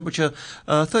Temperature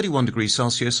 31 degrees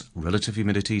Celsius, relative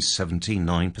humidity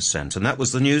 79%. And that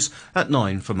was the news at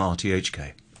 9 from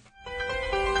RTHK.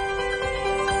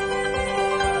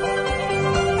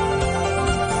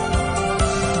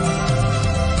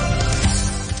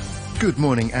 Good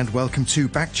morning and welcome to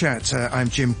Backchat. I'm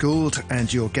Jim Gould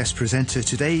and your guest presenter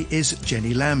today is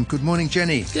Jenny Lamb. Good morning,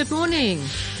 Jenny. Good morning.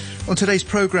 On today's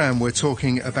programme, we're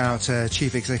talking about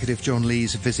Chief Executive John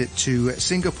Lee's visit to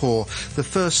Singapore, the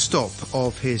first stop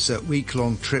of his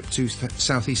week-long trip to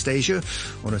Southeast Asia,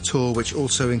 on a tour which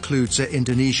also includes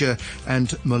Indonesia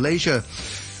and Malaysia.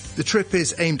 The trip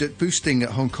is aimed at boosting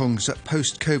Hong Kong's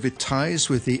post-COVID ties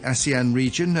with the ASEAN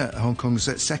region, Hong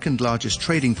Kong's second largest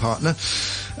trading partner,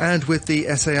 and with the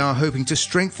SAR hoping to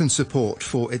strengthen support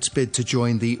for its bid to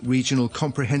join the Regional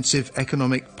Comprehensive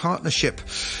Economic Partnership,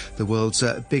 the world's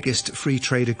biggest free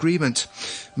trade agreement.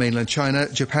 Mainland China,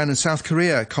 Japan and South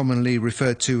Korea, commonly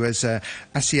referred to as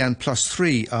ASEAN Plus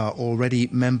 3, are already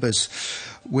members.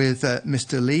 With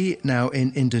Mr. Lee now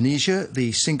in Indonesia,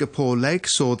 the Singapore leg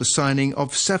saw the signing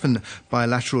of 7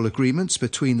 bilateral agreements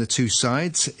between the two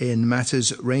sides in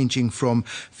matters ranging from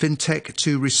fintech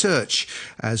to research,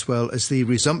 as well as the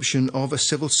resumption of a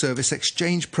civil service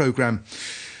exchange programme.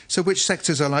 So which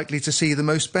sectors are likely to see the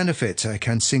most benefit?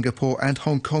 Can Singapore and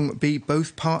Hong Kong be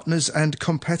both partners and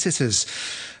competitors?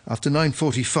 After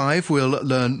 9:45, we'll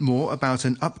learn more about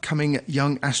an upcoming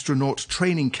young astronaut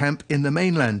training camp in the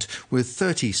mainland, with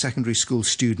 30 secondary school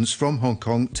students from Hong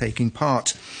Kong taking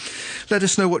part. Let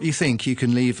us know what you think. You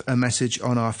can leave a message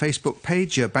on our Facebook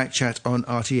page, Backchat on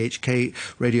RTHK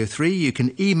Radio 3. You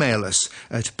can email us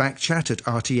at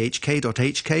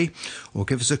backchat@rthk.hk or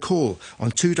give us a call on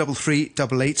 233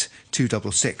 88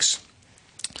 266.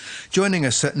 Joining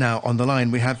us now on the line,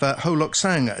 we have Ho Lok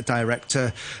Sang,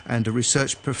 Director and a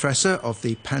Research Professor of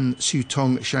the Pan Siu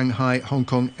Tong Shanghai Hong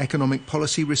Kong Economic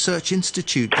Policy Research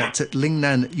Institute at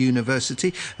Lingnan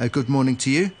University. Good morning to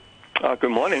you.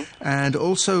 Good morning. And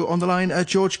also on the line,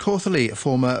 George Cawthorley,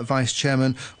 former Vice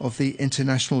Chairman of the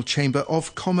International Chamber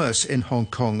of Commerce in Hong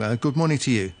Kong. Good morning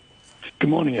to you. Good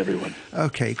morning, everyone.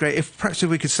 Okay, great. Perhaps if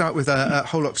we could start with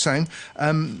Ho Lok Sang.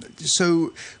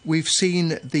 So we've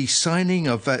seen the signing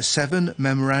of 7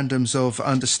 memorandums of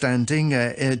understanding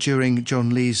during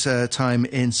John Lee's time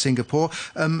in Singapore.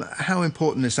 How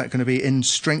important is that going to be in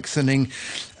strengthening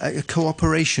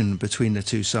cooperation between the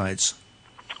two sides?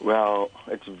 Well,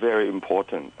 it's very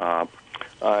important.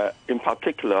 In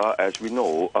particular, as we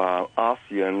know,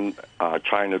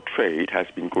 ASEAN-China trade has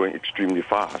been growing extremely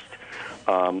fast.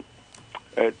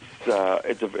 It's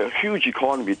a huge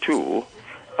economy too,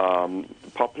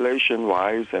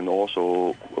 population-wise and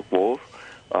also growth.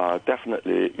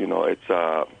 Definitely, it's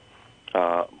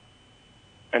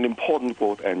an important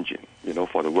growth engine,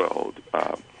 for the world.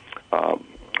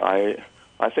 I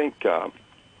think,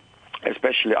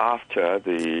 especially after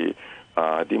the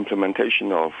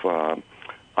implementation of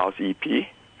RCEP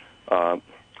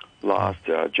last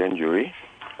January.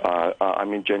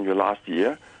 January last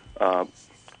year.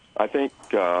 I think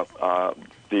the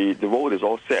road is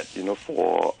all set,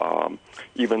 for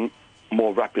even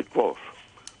more rapid growth.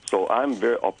 So I'm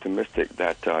very optimistic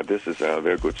that this is a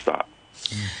very good start.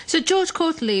 So, George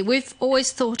Cawthorley, we've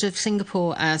always thought of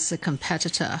Singapore as a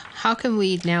competitor. How can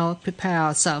we now prepare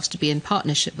ourselves to be in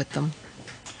partnership with them?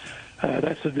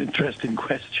 That's an interesting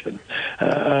question.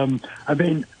 I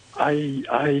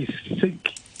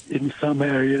think in some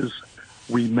areas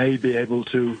we may be able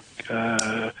to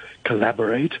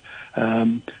collaborate,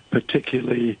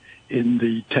 particularly in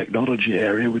the technology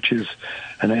area, which is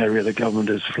an area the government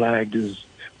has flagged as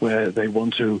where they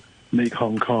want to make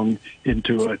Hong Kong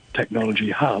into a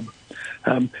technology hub.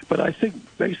 But I think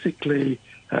basically,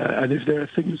 and if there are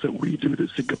things that we do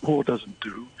that Singapore doesn't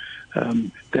do,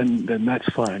 then that's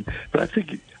fine. But I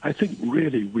think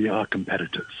really we are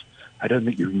competitors. I don't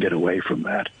think you can get away from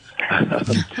that.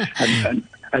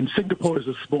 And Singapore is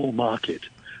a small market.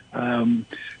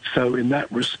 So in that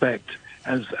respect,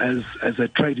 as a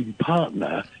trading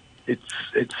partner,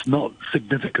 it's not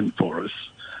significant for us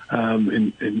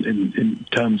in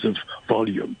terms of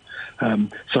volume.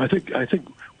 So I think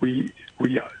we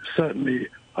certainly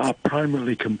are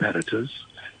primarily competitors,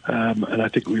 and I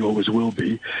think we always will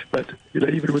be. But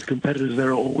even with competitors, there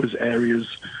are always areas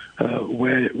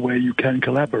where you can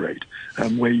collaborate,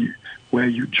 where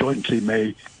you jointly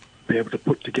may be able to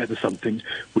put together something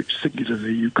which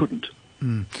singularly you couldn't.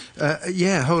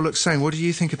 Ho Lok Sang, what do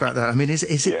you think about that? I mean, is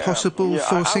it possible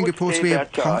for Singapore to be a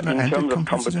partner and a competitor? In terms of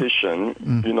competition,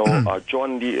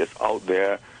 John Lee is out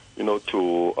there,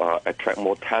 to attract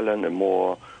more talent and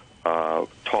more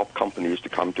top companies to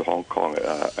come to Hong Kong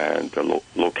and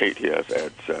locate here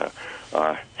at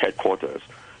headquarters.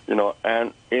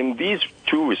 And in these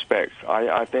two respects,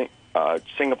 I think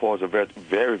Singapore is a very,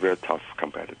 very, very tough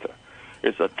competitor.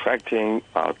 It's attracting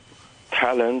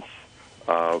talents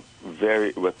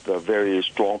with very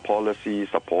strong policy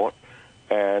support,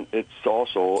 and it's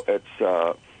also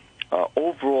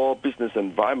overall business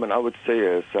environment, I would say,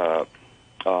 is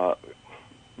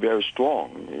very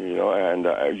strong. And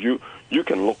you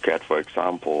can look at, for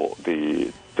example,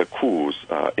 the cruise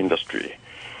industry.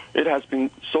 It has been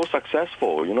so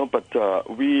successful, but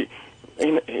we,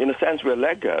 in a sense, we're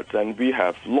laggards, and we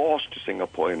have lost to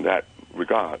Singapore in that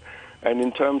regard. And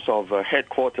in terms of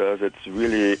headquarters, it's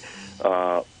really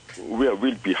we are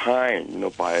really behind,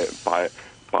 by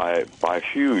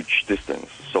huge distance.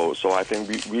 So I think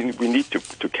we need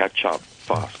to catch up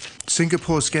fast.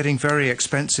 Singapore's getting very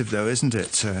expensive, though, isn't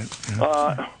it?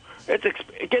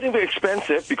 It's getting very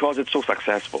expensive because it's so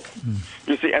successful.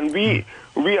 You see, and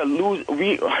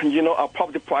our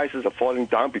property prices are falling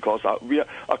down because our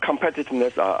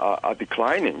competitiveness are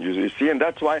declining. You see, and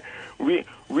that's why we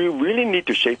really need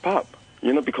to shape up.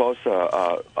 Because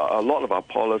a lot of our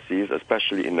policies,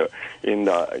 especially in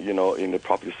the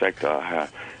property sector,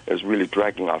 is really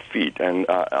dragging our feet. And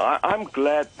I'm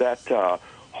glad that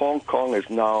Hong Kong is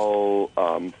now,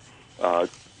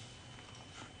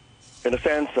 in a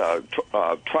sense,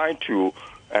 trying to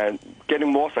and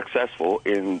getting more successful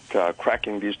in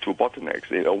cracking these two bottlenecks.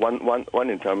 One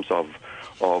in terms of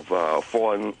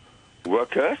foreign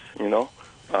workers.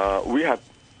 We have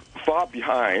far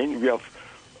behind. We have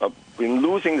been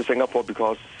losing to Singapore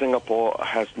because Singapore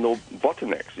has no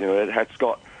bottlenecks. It has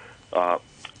got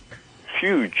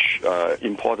huge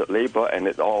imported labor, and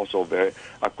it's also very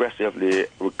aggressively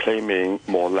reclaiming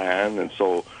more land. And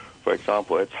so, for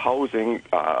example, its housing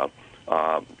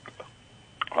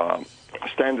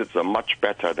standards are much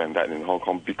better than that in Hong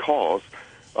Kong because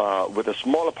with a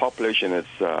smaller population, its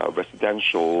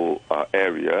residential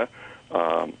area,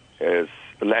 its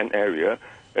land area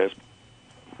is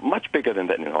much bigger than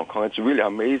that in Hong Kong. It's really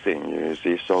amazing, you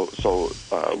see. So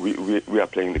we are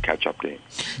playing the catch-up game.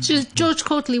 So, George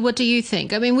Courtley, what do you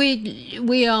think? I mean,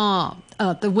 we are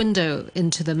the window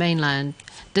into the mainland.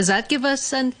 Does that give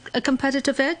us a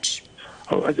competitive edge?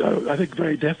 Oh, I think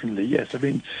very definitely, yes. I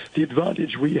mean, the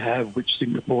advantage we have, which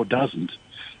Singapore doesn't,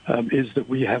 is that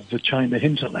we have the China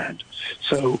hinterland.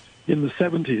 So in the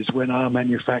 70s, when our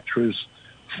manufacturers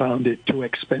found it too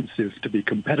expensive to be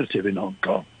competitive in Hong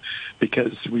Kong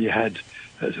because we had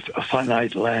a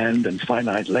finite land and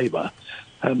finite labor,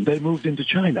 they moved into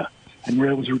China and were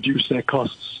able to reduce their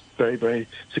costs very, very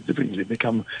significantly,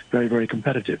 become very, very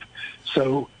competitive.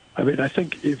 So, I mean, I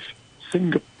think if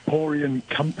Singaporean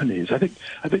companies, I think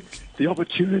the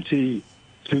opportunity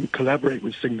to collaborate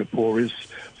with Singapore is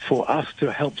for us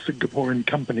to help Singaporean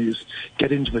companies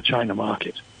get into the China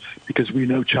market because we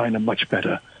know China much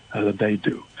better than they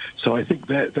do. So I think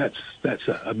that's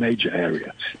a major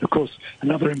area. Of course,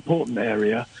 another important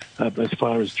area, as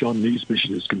far as John Lee's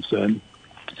mission is concerned,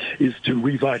 is to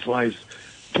revitalize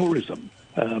tourism.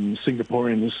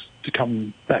 Singaporeans to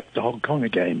come back to Hong Kong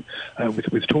again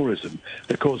with tourism.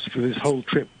 Of course, for this whole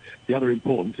trip, the other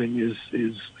important thing is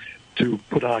to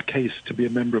put our case to be a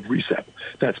member of RCEP.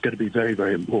 That's going to be very,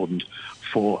 very important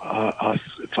for us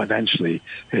financially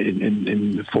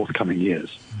in the forthcoming years.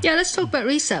 Yeah, let's talk about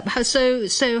RCEP.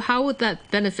 So how would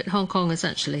that benefit Hong Kong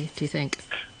essentially, do you think?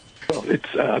 Well,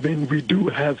 we do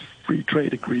have free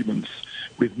trade agreements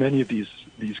with many of these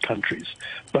countries,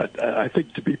 but I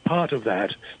think to be part of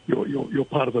that, you're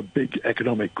part of a big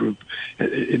economic group.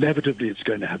 Inevitably, it's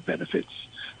going to have benefits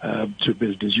to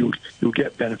business. You'll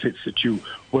get benefits that you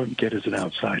won't get as an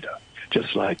outsider.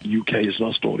 Just like UK has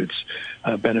lost all its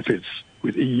benefits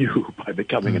with EU by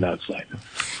becoming an outsider.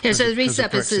 Yeah, so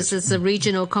RCEP is a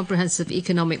regional comprehensive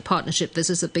economic partnership. This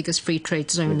is the biggest free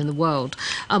trade zone in the world.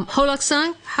 Ho Lak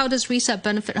Sang, how does RCEP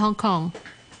benefit Hong Kong?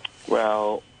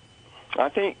 Well, I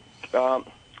think,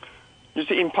 you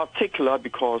see, in particular,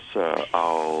 because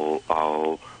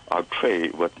our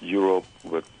trade with Europe,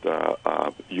 with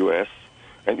US,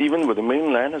 and even with the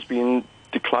mainland has been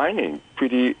declining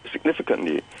pretty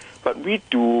significantly. But we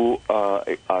do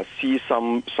see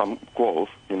some growth,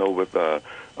 with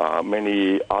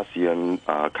many ASEAN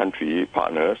country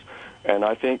partners, and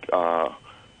I think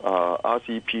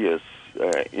RCEP is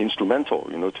instrumental,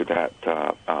 to that.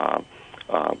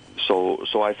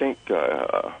 So I think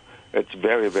it's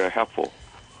very, very helpful.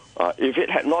 If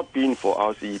it had not been for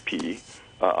RCEP,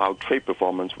 our trade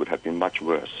performance would have been much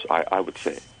worse, I would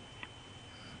say.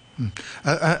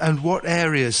 And what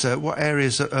areas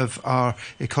of our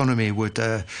economy would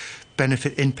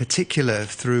benefit in particular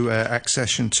through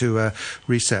accession to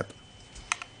RCEP?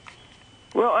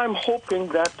 Well, I'm hoping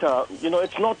that,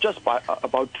 it's not just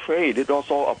about trade, it's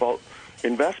also about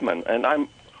investment. And I'm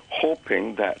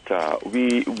hoping that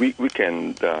we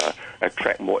can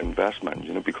attract more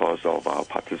investment, because of our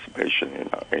participation in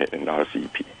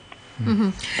RCEP.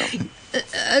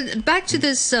 Back to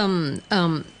this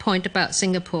point about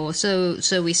Singapore.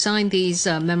 So we signed these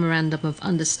memorandum of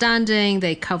understanding.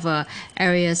 They cover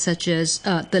areas such as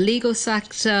the legal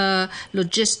sector,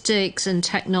 logistics, and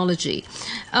technology.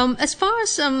 As far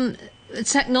as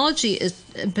technology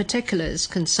in particular is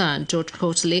concerned, George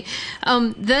Quarterly,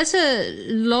 there's a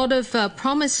lot of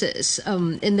promises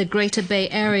in the Greater Bay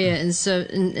Area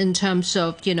in terms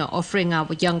of offering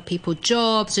our young people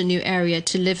jobs, a new area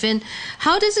to live in.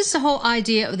 How does this whole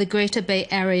idea of the Greater Bay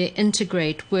Area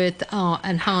integrate with our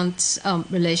enhanced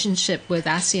relationship with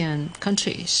ASEAN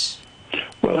countries?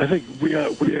 Well, I think we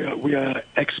are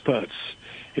experts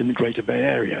in the Greater Bay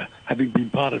Area, having been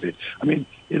part of it. I mean,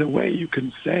 in a way, you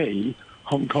can say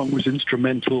Hong Kong was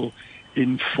instrumental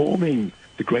in forming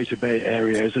the Greater Bay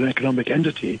Area as an economic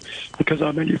entity because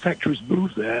our manufacturers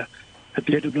moved there at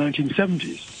the end of the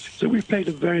 1970s. So we played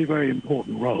a very, very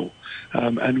important role,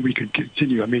 and we can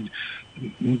continue. I mean,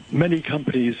 many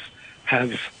companies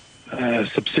have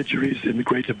subsidiaries in the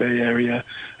Greater Bay Area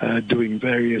doing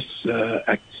various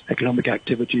economic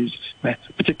activities,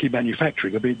 particularly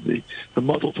manufacturing. I mean, the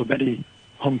model for many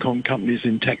Hong Kong companies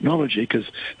in technology, because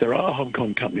there are Hong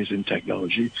Kong companies in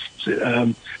technology,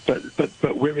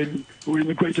 but we're in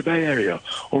the Greater Bay Area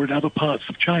or in other parts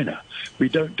of China. We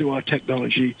don't do our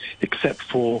technology except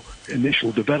for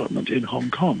initial development in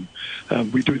Hong Kong.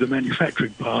 We do the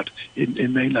manufacturing part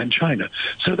in mainland China.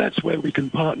 So that's where we can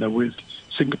partner with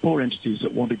Singapore entities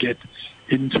that want to get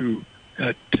into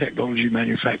technology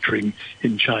manufacturing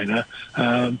in China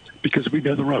because we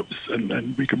know the ropes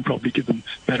and we can probably give them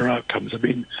better outcomes. I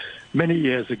mean, many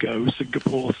years ago,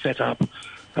 Singapore set up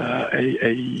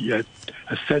a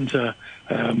center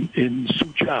in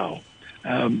Suzhou,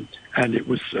 and it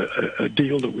was a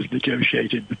deal that was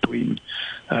negotiated between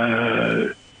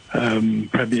Premier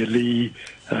Li,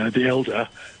 the elder,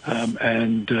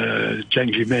 and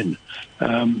Jiang Zemin,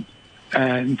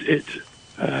 and it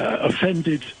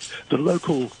offended the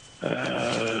local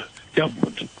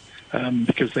government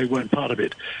because they weren't part of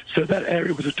it. So that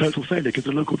area was a total failure because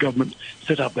the local government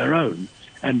set up their own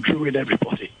and drew in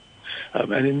everybody.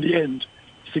 And in the end,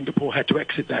 Singapore had to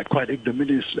exit that quite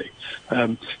ignominiously.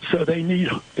 So they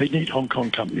need Hong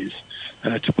Kong companies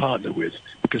to partner with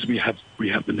because we have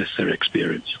the necessary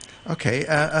experience. Okay,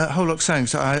 Ho Lok Sang,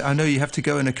 so I know you have to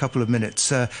go in a couple of minutes.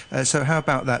 So how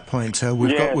about that point?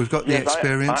 We've got the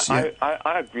experience. I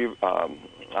agree.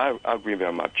 I agree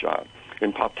very much.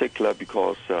 In particular,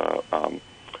 because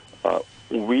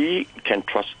we can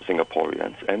trust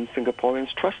Singaporeans, and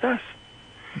Singaporeans trust us.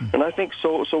 And I think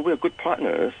so. So we're good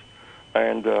partners,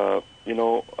 and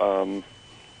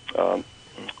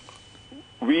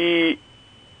we,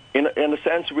 in a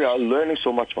sense, we are learning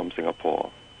so much from Singapore.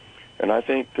 And I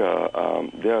think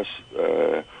there's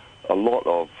a lot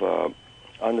of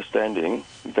understanding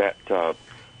that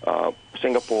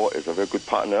Singapore is a very good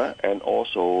partner, and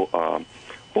also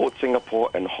both Singapore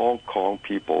and Hong Kong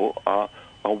people are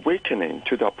awakening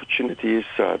to the opportunities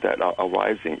that are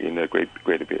arising in the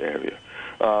Greater Bay Area.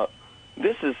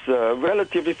 This is a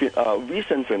relatively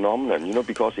recent phenomenon,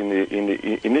 because in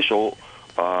the initial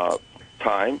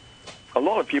time, a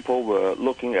lot of people were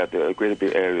looking at the Greater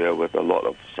Bay Area with a lot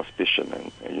of suspicion,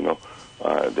 and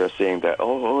they're saying that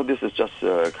this is just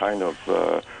kind of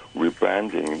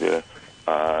rebranding the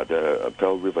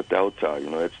Pearl River Delta.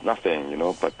 It's nothing.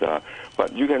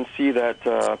 But you can see that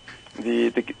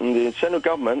the central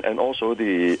government and also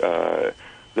the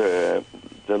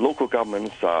local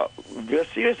governments are very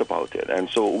serious about it, and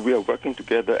so we are working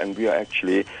together, and we are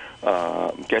actually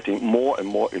getting more and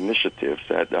more initiatives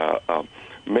that are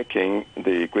making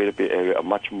the Greater Bay Area a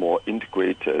much more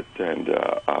integrated and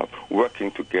working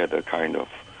together kind of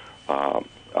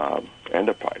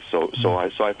enterprise. So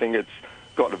I think it's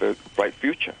got a very bright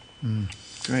future.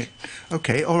 Great.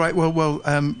 Okay. All right. Well.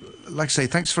 Like I say,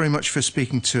 thanks very much for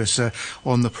speaking to us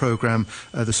on the programme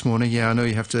this morning. Yeah, I know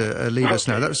you have to leave us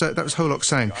now. That was Ho Lok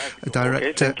Sang, Director.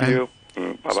 Okay, thank you.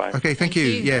 Bye-bye. Okay, thank you.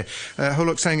 Yeah. Ho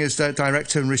Lok Sang is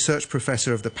Director and Research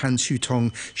Professor of the Pan Siu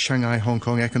Tong Shanghai Hong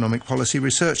Kong Economic Policy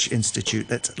Research Institute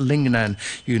at Lingnan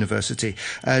University.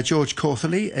 George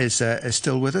Quarterly is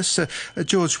still with us.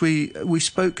 George, we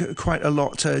spoke quite a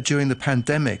lot during the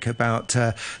pandemic about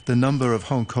the number of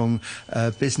Hong Kong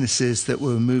businesses that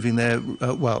were moving their,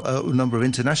 a number of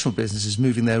international businesses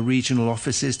moving their regional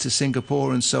offices to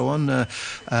Singapore and so on.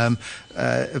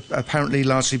 Apparently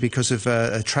largely because of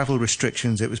travel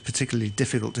restrictions it was particularly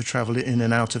difficult to travel in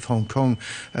and out of Hong Kong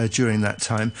during that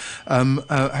time.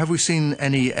 Have we seen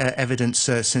any evidence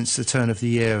since the turn of the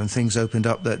year and things opened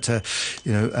up that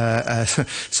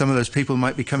some of those people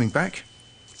might be coming back?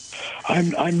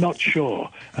 I'm not sure.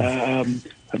 I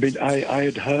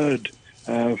had heard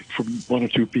from one or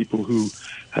two people who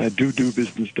do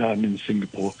business down in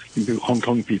Singapore, Hong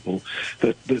Kong people,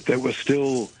 that there were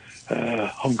still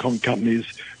Hong Kong companies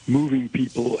moving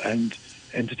people and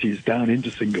entities down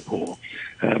into Singapore.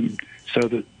 So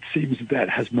that seems that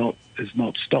has not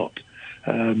stopped.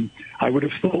 I would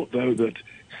have thought, though, that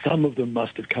some of them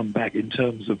must have come back in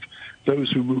terms of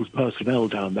those who moved personnel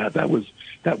down there. That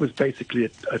was basically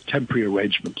a temporary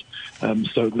arrangement,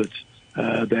 so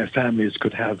that their families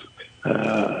could have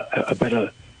a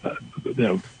better,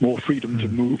 more freedom to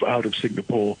move out of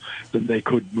Singapore than they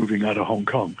could moving out of Hong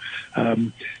Kong.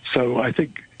 So I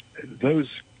think those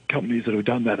companies that have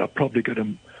done that are probably going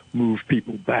to move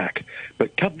people back.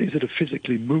 But companies that have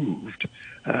physically moved,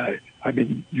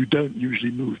 you don't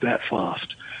usually move that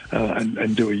fast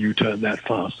and do a U-turn that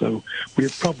fast. So we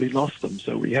have probably lost them.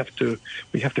 So we have to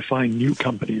find new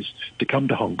companies to come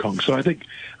to Hong Kong. So I think,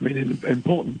 an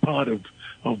important part of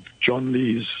John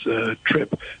Lee's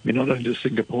trip, not only to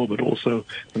Singapore but also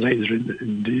Malaysia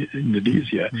and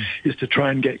Indonesia, is to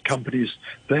try and get companies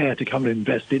there to come and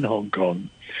invest in Hong Kong,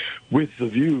 with the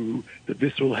view that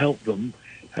this will help them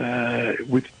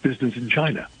with business in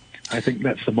China. I think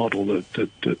that's the model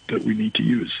that we need to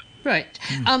use. Right.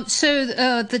 So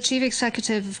the chief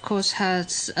executive, of course,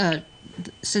 has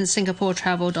since Singapore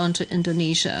travelled on to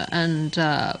Indonesia, and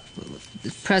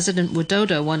President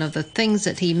Widodo, one of the things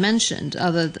that he mentioned,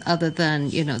 other than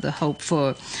the hope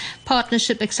for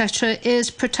partnership, etc.,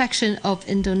 is protection of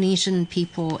Indonesian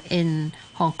people in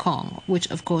Hong Kong, which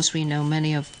of course we know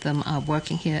many of them are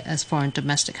working here as foreign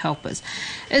domestic helpers.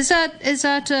 Is that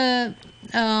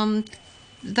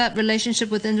that relationship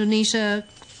with Indonesia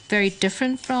very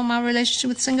different from our relationship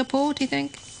with Singapore, do you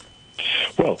think?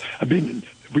 Well,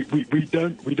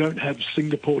 we don't have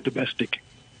Singapore domestic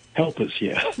helpers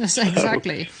here. Yes,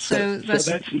 exactly. So that's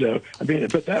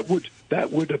but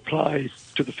that would apply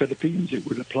to the Philippines. It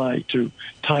would apply to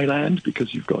Thailand,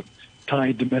 because you've got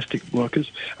Thai domestic workers.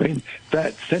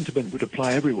 That sentiment would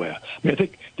apply everywhere. I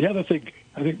think the other thing,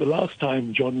 the last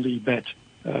time John Lee met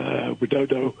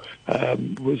Widodo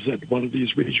was at one of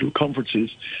these regional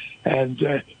conferences,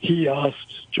 and he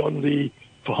asked John Lee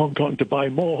for Hong Kong to buy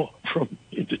more from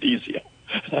Indonesia.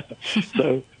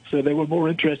 So they were more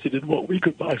interested in what we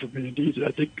could buy from Indonesia,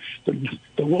 I think, than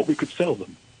what we could sell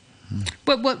them.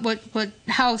 But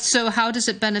how does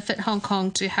it benefit Hong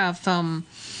Kong to have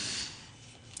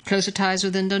closer ties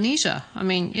with Indonesia?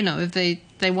 If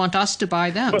they want us to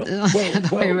buy them, the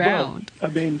other way around.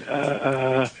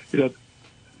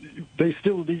 They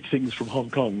still need things from Hong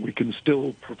Kong. We can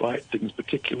still provide things,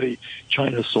 particularly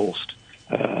China-sourced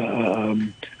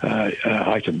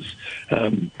items.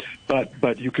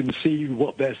 But you can see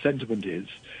what their sentiment is.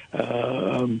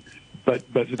 But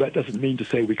that doesn't mean to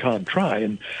say we can't try.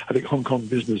 And I think Hong Kong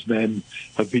businessmen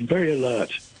have been very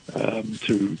alert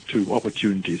to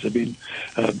opportunities.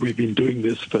 We've been doing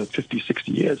this for 50,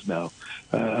 60 years now.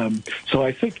 So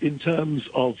I think in terms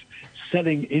of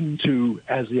selling into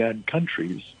ASEAN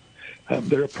countries,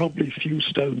 there are probably few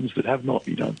stones that have not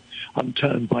been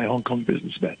unturned by Hong Kong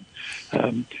businessmen.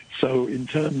 So in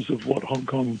terms of what Hong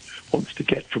Kong wants to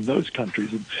get from those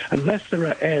countries, unless there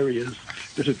are areas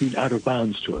that have been out of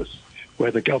bounds to us,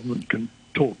 where the government can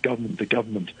talk government to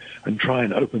government and try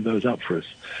and open those up for us.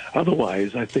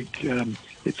 Otherwise, I think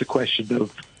it's a question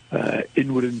of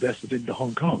inward investment into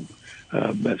Hong Kong.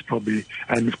 That's probably,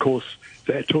 and of course,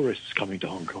 there are tourists coming to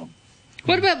Hong Kong.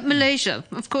 What about Malaysia?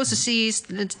 Of course, the CE is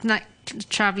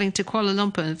travelling to Kuala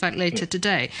Lumpur, in fact, later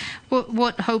today.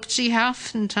 What hopes do you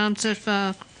have in terms of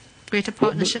greater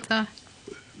partnership there?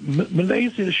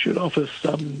 Malaysia should offer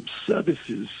some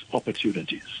services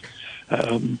opportunities,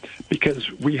 because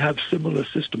we have similar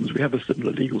systems. We have a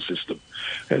similar legal system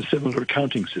and similar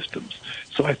accounting systems.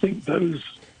 So I think those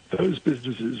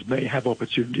businesses may have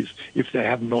opportunities, if they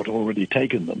have not already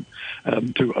taken them,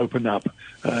 to open up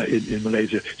in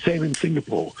Malaysia. Same in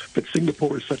Singapore, but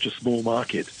Singapore is such a small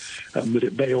market that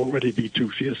it may already be too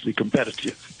fiercely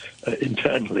competitive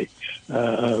internally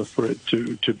for it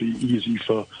to be easy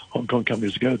for Hong Kong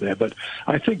companies to go there. But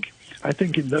I think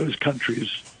in those countries,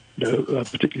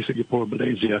 particularly Singapore and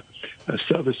Malaysia,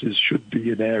 services should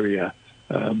be an area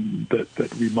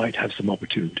that we might have some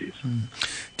opportunities.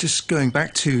 Just going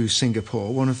back to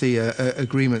Singapore, one of the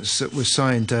agreements that was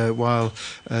signed while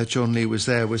John Lee was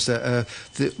there was the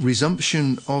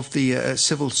resumption of the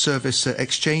civil service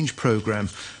exchange program.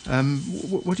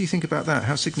 What do you think about that?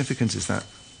 How significant is that?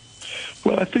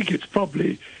 Well, I think it's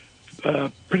probably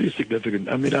pretty significant.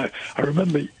 I mean, I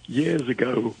remember years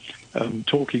ago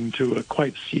talking to a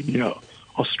quite senior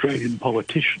Australian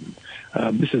politician.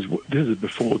 This is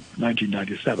before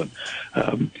 1997,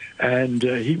 and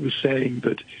he was saying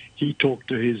that he talked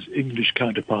to his English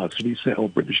counterparts, and he said, or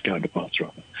British counterparts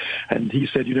rather, and he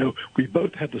said, we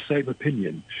both have the same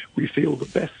opinion. We feel the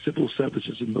best civil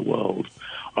services in the world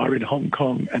are in Hong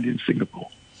Kong and in Singapore.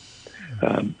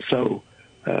 So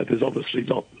there's obviously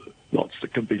lots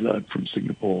that can be learned from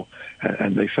Singapore,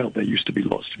 and they felt there used to be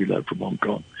lots to be learned from Hong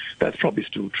Kong. That's probably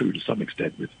still true to some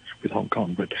extent with Hong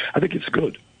Kong, but I think it's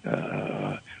good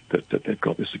that they've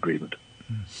got this agreement.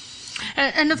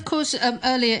 And of course,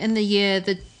 earlier in the year,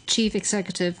 the chief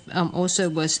executive also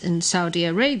was in Saudi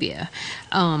Arabia.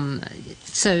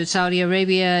 So Saudi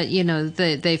Arabia,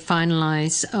 they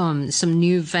finalized some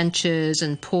new ventures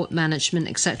and port management,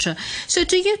 etc. So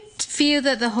do you feel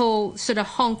that the whole sort of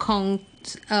Hong Kong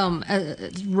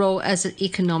role as an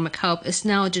economic hub is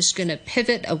now just going to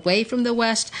pivot away from the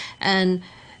West and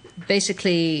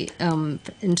basically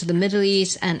into the Middle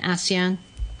East and ASEAN?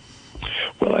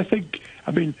 Well,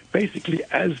 basically,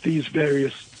 as these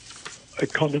various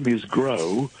economies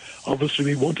grow, obviously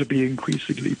we want to be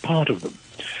increasingly part of them.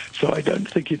 So I don't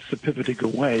think it's the pivoting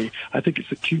away. I think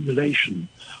it's accumulation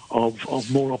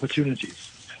of more opportunities.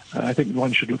 I think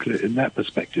one should look at it in that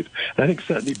perspective. And I think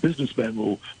certainly businessmen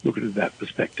will look at it in that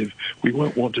perspective. We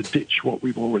won't want to ditch what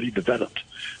we've already developed,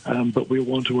 but we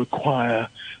want to acquire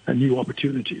new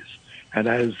opportunities. And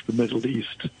as the Middle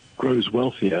East grows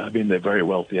wealthier, they're very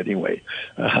wealthy anyway,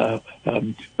 but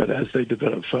as they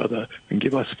develop further and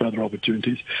give us further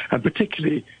opportunities, and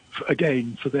particularly,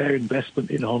 again, for their investment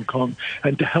in Hong Kong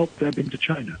and to help them into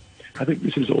China. I think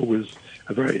this is always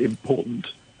a very important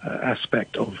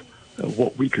aspect of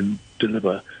what we can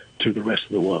deliver to the rest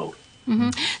of the world.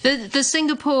 Mm-hmm. The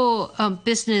Singapore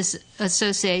Business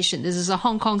Association, this is a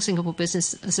Hong Kong Singapore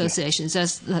Business Association,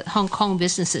 says that Hong Kong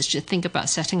businesses should think about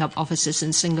setting up offices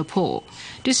in Singapore.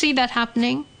 Do you see that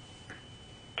happening?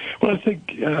 Well, I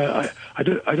think I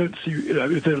don't see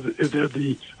if there are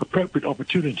the appropriate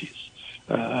opportunities.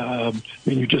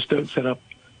 You just don't set up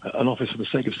an office for the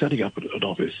sake of setting up an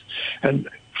office. And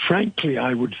frankly,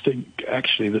 I would think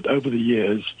actually that over the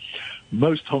years,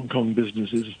 most Hong Kong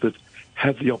businesses that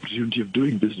have the opportunity of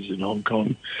doing business in Hong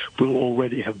Kong will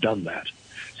already have done that.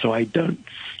 So I don't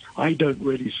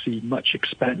really see much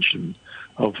expansion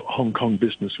of Hong Kong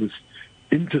business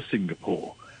into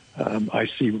Singapore. I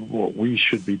see what we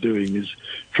should be doing is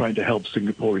trying to help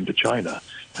Singapore into China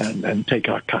and take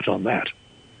our cut on that.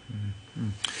 Mm-hmm.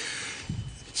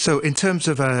 So in terms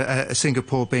of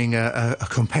Singapore being a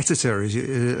competitor, as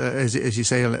you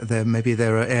say, maybe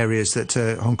there are areas that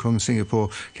Hong Kong and Singapore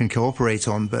can cooperate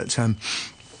on, but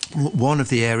one of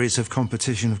the areas of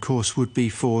competition, of course, would be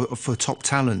for top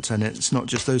talent, and it's not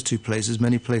just those two places.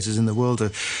 Many places in the world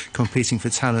are competing for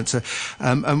talent.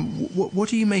 What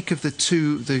do you make of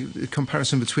the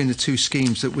comparison between the two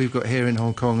schemes that we've got here in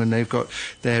Hong Kong and they've got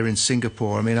there in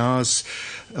Singapore?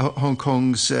 Hong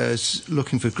Kong's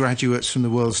looking for graduates from the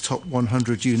world's top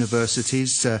 100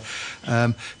 universities.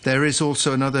 There is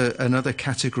also another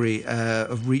category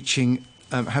of reaching,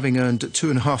 having earned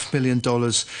 $2.5 million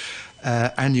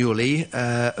annually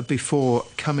before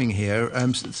coming here.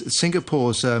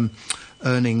 Singapores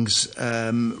earnings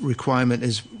requirement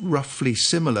is roughly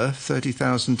similar,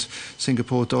 30,000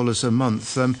 Singapore dollars a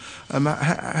month.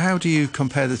 How do you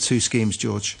compare the two schemes,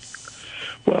 George?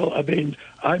 Well,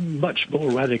 I'm much more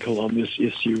radical on this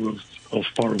issue of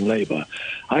foreign labour.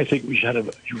 I think we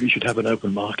should have an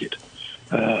open market.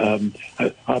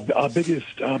 Our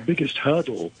biggest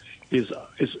hurdle is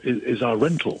our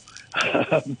rental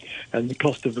and the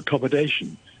cost of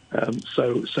accommodation.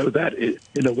 So that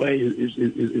in a way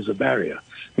is a barrier.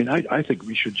 I think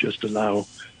we should just allow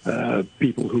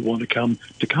people who want to come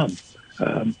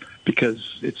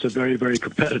because it's a very, very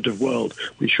competitive world.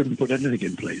 We shouldn't put anything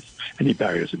in place, any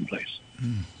barriers in place.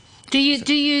 Mm. Do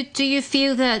you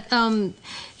feel that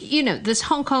this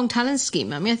Hong Kong talent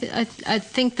scheme? I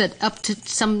think that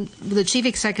the chief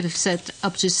executive said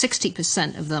up to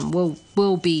 60% of them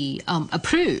will be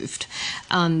approved,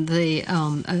 and the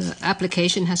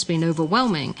application has been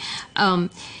overwhelming.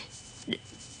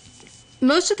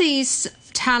 Most of these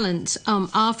talents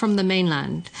are from the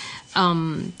mainland.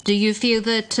 Do you feel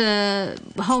that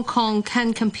Hong Kong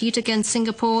can compete against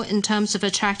Singapore in terms of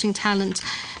attracting talent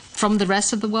from the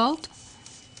rest of the world?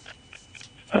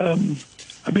 I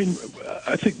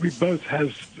think we both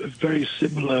have very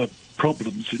similar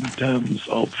problems in terms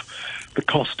of the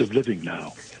cost of living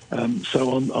now.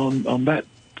 So on that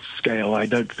scale, I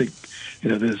don't think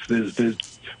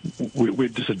we're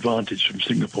disadvantaged from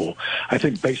Singapore. I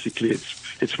think basically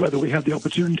it's whether we have the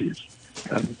opportunities.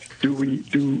 Do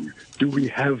we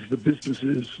have the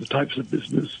businesses, the types of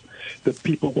business that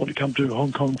people want to come to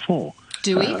Hong Kong for?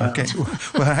 Do we? Okay.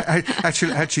 Well,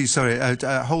 actually, sorry.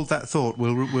 Hold that thought.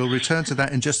 We'll return to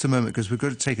that in just a moment because we've got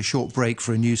to take a short break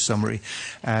for a news summary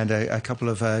and a couple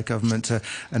of government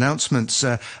announcements.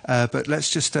 But let's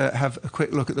just have a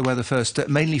quick look at the weather first.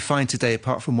 Mainly fine today,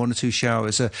 apart from 1 or 2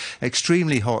 showers.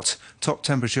 Extremely hot. Top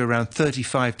temperature around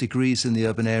 35 degrees in the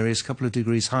urban areas, a couple of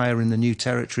degrees higher in the new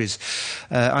territories.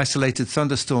 Isolated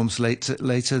thunderstorms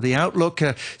later. The outlook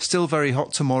still very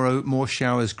hot tomorrow. More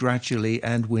showers gradually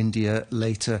and windier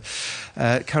later.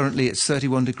 Currently it's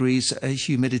 31 degrees,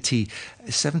 humidity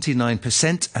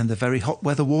 79%, and the very hot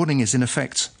weather warning is in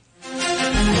effect.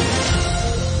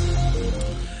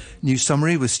 News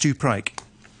summary with Stu Pryke.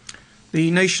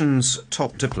 The nation's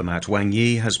top diplomat, Wang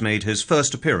Yi, has made his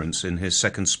first appearance in his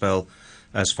second spell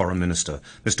as foreign minister.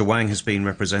 Mr. Wang has been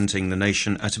representing the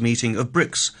nation at a meeting of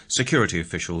BRICS security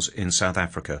officials in South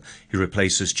Africa. He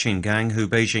replaces Qin Gang, who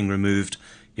Beijing removed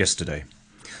yesterday.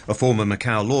 A former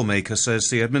Macau lawmaker says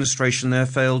the administration there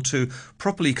failed to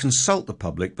properly consult the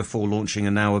public before launching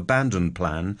a now abandoned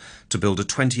plan to build a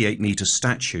 28-metre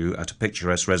statue at a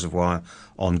picturesque reservoir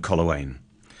on Coloane.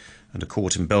 And a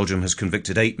court in Belgium has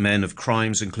convicted 8 men of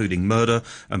crimes including murder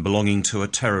and belonging to a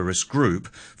terrorist group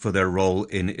for their role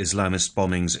in Islamist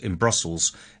bombings in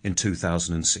Brussels in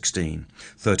 2016.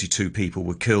 32 people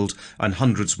were killed and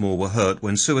hundreds more were hurt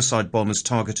when suicide bombers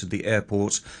targeted the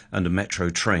airport and a metro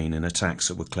train in attacks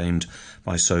that were claimed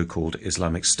by so-called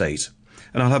Islamic State.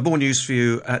 And I'll have more news for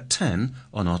you at 10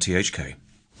 on RTHK.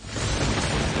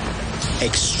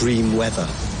 Extreme weather.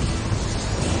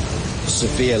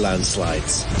 Severe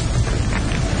landslides.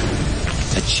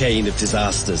 A chain of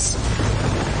disasters.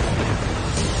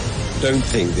 Don't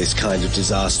think this kind of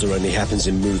disaster only happens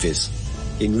in movies.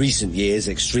 In recent years,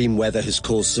 extreme weather has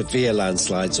caused severe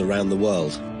landslides around the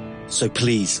world. So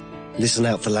please, listen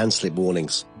out for landslip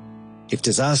warnings. If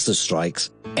disaster strikes,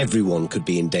 everyone could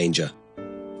be in danger.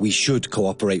 We should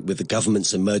cooperate with the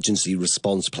government's emergency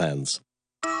response plans.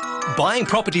 Buying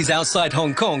properties outside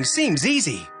Hong Kong seems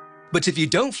easy. But if you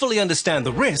don't fully understand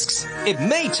the risks, it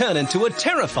may turn into a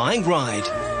terrifying ride.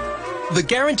 The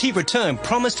guaranteed return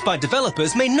promised by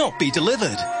developers may not be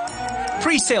delivered.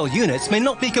 Pre-sale units may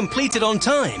not be completed on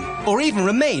time or even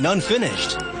remain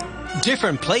unfinished.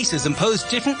 Different places impose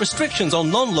different restrictions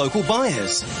on non-local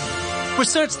buyers.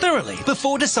 Research thoroughly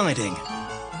before deciding.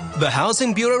 The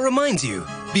Housing Bureau reminds you,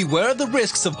 beware of the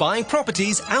risks of buying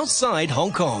properties outside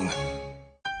Hong Kong.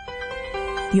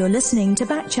 You're listening to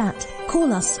Backchat.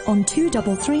 Call us on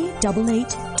 233 88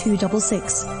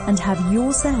 266 and have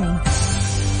your say.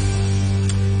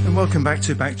 And welcome back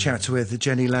to Backchat with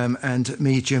Jenny Lam and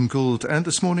me, Jim Gould. And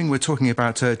this morning we're talking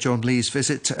about John Lee's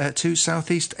visit to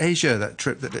Southeast Asia, that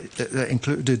trip that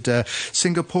included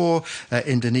Singapore,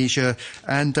 Indonesia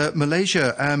and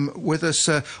Malaysia. With us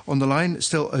on the line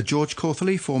still George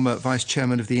Cawthorley, former Vice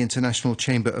Chairman of the International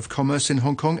Chamber of Commerce in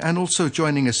Hong Kong. And also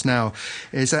joining us now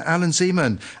is Alan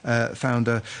Zeman,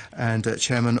 founder and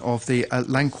chairman of the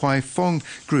Lan Kwai Fong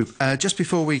Group. Just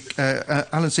before we...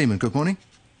 Alan Zeman, good morning.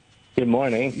 Good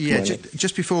morning. Yeah,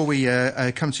 just before we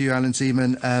come to you, Alan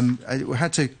Zeman, we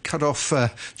had to cut off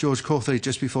George Cawthorley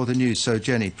just before the news. So,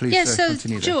 Jenny, please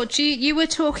continue. George, you were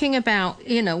talking about,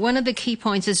 one of the key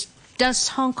points is, does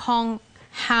Hong Kong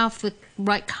have the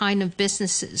right kind of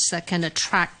businesses that can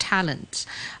attract talent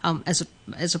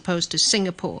as opposed to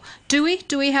Singapore? Do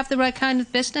we have the right kind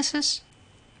of businesses?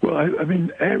 Well, I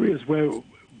mean, areas where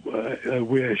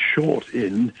we're short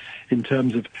in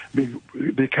terms of,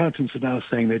 the accountants are now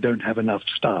saying they don't have enough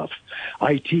staff.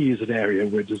 IT is an area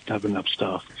where it doesn't have enough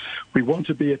staff. We want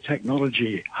to be a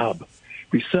technology hub.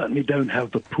 We certainly don't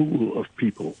have the pool of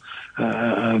people,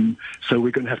 so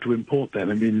we're going to have to import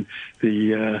them. I mean,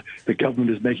 the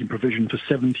government is making provision for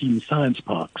 17 science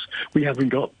parks. We haven't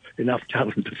got enough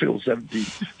talent to fill 17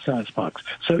 science parks.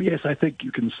 So yes, I think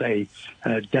you can say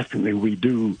definitely we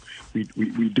do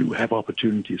have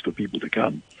opportunities for people to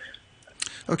come.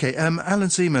 Okay, Alan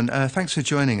Zeman, thanks for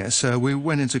joining us. We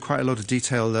went into quite a lot of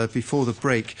detail before the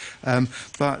break,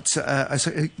 but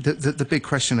the big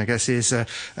question, I guess, is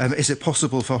it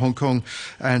possible for Hong Kong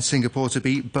and Singapore to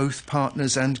be both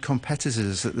partners and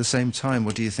competitors at the same time?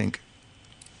 What do you think?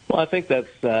 Well, I think that's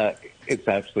it's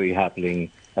actually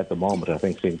happening at the moment. I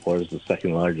think Singapore is the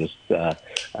second largest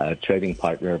trading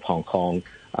partner of Hong Kong,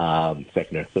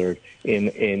 second or third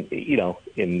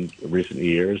in recent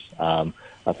years.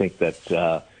 I think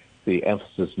that the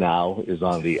emphasis now is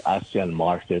on the ASEAN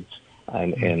market,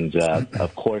 and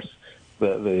of course,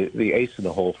 the ace in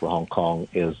the hole for Hong Kong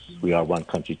is we are one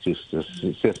country, two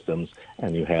systems,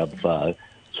 and you have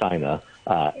China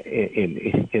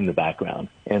in the background,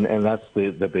 and that's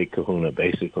the big kahuna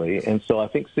basically. And so I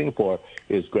think Singapore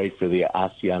is great for the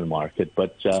ASEAN market,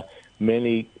 but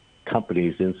many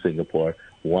companies in Singapore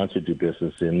want to do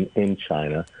business in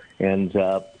China, and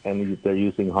they're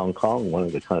using Hong Kong. One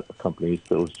of the companies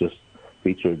that was just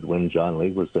featured when John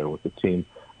Lee was there with the team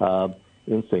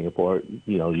in Singapore,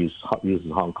 uses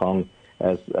Hong Kong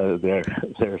as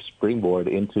their springboard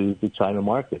into the China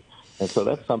market, and so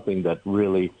that's something that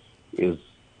really is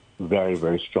very,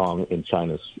 very strong in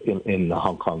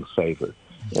Hong Kong's favor.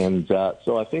 And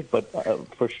so I think, but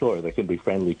for sure, they can be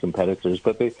friendly competitors,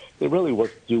 but they really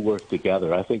do work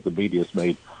together. I think the media's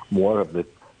made more of the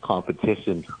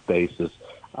competition basis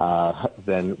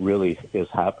than really is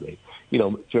happening.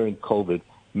 During COVID,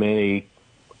 many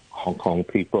Hong Kong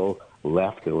people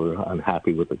left. They were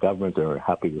unhappy with the government. They were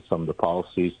happy with some of the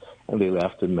policies, and they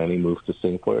left, and many moved to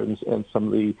Singapore, and some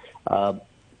of the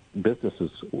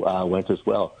businesses went as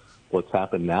well. What's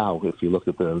happened now, if you look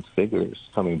at the figures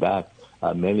coming back,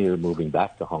 many are moving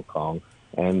back to Hong Kong,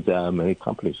 and many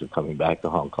companies are coming back to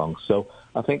Hong Kong. So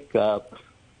I think, I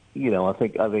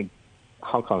think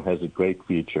Hong Kong has a great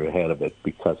future ahead of it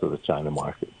because of the China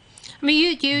market. I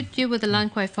mean, you were the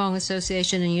Lan Kwai Fong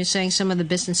Association, and you're saying some of the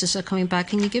businesses are coming back.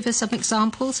 Can you give us some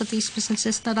examples of these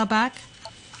businesses that are back?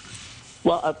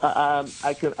 Well,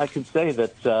 I can say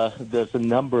that there's a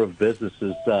number of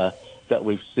businesses that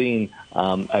we've seen.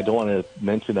 I don't want to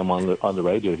mention them on the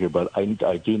radio here, but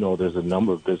I do know there's a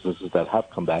number of businesses that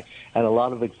have come back, and a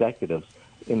lot of executives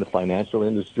in the financial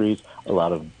industries, a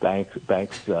lot of banks,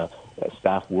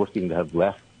 staff working that have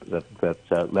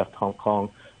left Hong Kong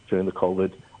during the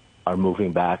COVID are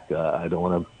moving back. I don't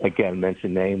want to again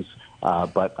mention names,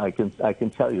 but I can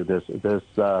tell you there's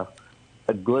a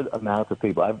good amount of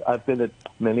people. I've been at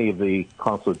many of the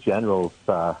consul generals'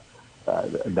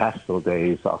 national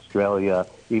days, Australia,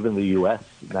 even the U.S.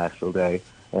 National Day,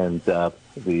 and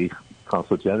the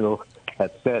consul general had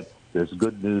said there's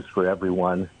good news for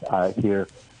everyone here.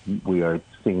 We are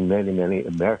seeing many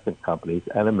American companies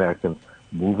and Americans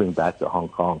moving back to Hong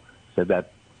Kong. Said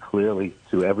that clearly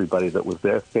to everybody that was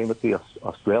there. Same with the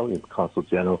Australian consul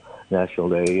general National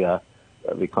Day.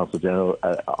 The consul general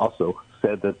also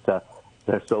said that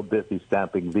they're so busy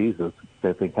stamping visas.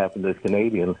 Same thing happened to the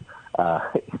Canadian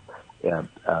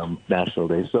National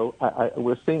Day. So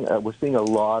we're seeing a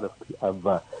lot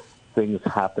of things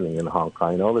happening in Hong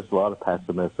Kong. I know there's a lot of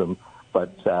pessimism,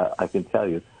 but I can tell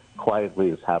you, quietly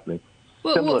it's happening.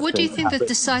 Well, what do you think the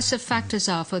decisive factors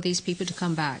are for these people to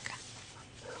come back?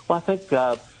 Well, I think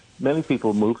many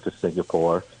people move to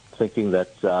Singapore thinking that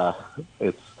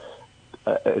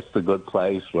it's the good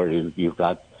place where you've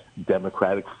got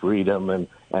democratic freedom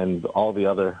and all the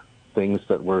other things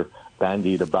that were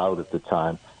bandied about at the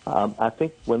time. I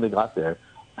think when they got there,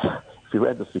 if you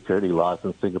read the security laws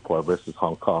in Singapore versus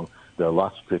Hong Kong, they're a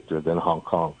lot stricter than Hong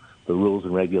Kong. The rules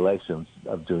and regulations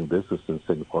of doing business in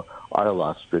Singapore are a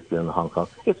lot stricter than Hong Kong.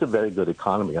 It's a very good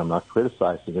economy. I'm not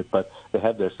criticizing it, but they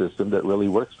have their system that really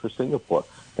works for Singapore.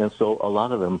 And so a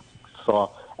lot of them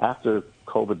saw, after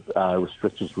COVID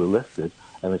restrictions were lifted,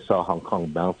 and they saw Hong Kong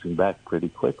bouncing back pretty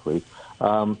quickly,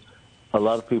 a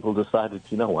lot of people decided,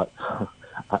 you know what,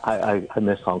 I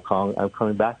miss Hong Kong. I'm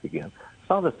coming back again.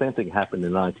 Saw the same thing happen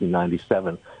in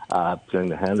 1997 during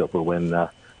the handover when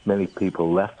many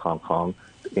people left Hong Kong.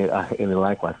 In the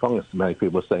Lan Kwai Fong, many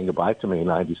people were saying goodbye to me in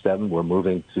 97. We're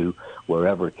moving to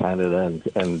wherever, Canada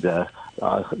and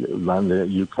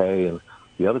London, UK, and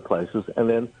the other places. And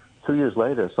then 2 years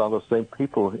later, I saw those same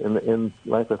people in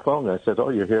Lan Kwai Fong. I said, "Oh,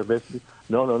 you're here visiting?"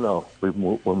 No,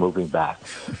 we're moving back.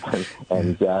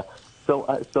 So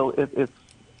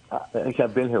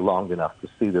I've been here long enough to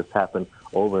see this happen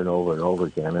over and over and over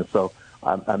again, and so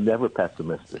I'm never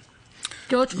pessimistic.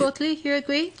 George Gortley, you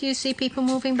agree? Do you see people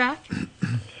moving back?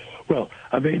 Well,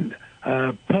 I mean,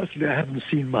 personally, I haven't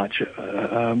seen much.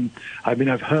 I mean,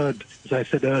 I've heard, as I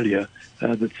said earlier,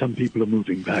 that some people are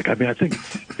moving back. I mean, I think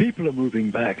people are moving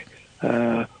back,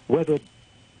 whether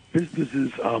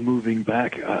businesses are moving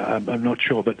back. I'm not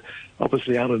sure, but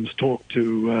obviously Alan's talked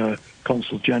to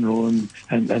Consul General,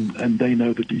 and they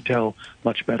know the detail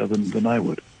much better than I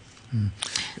would.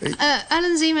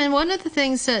 Alan Zeman, one of the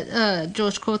things that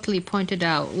George Quarterly pointed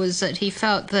out was that he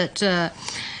felt that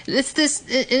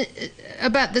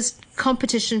about this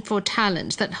competition for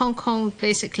talent, that Hong Kong,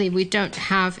 basically, we don't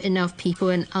have enough people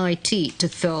in IT to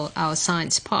fill our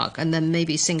science park, and then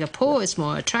maybe Singapore is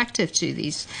more attractive to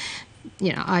these,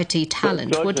 IT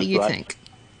talent. What do you think?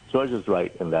 George is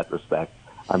right in that respect.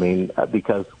 I mean,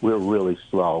 because we're really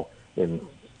slow in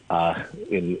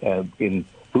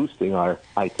boosting our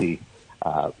IT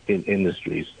in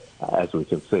industries, as we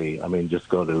can see. I mean, just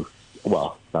go to,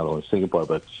 well, not only Singapore,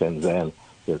 but Shenzhen.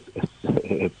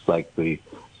 It's like the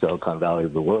Silicon Valley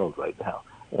of the world right now.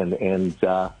 But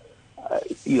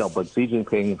Xi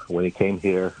Jinping, when he came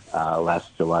here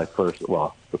last July 1st,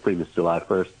 well, the previous July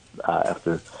 1st,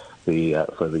 after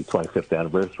for the 25th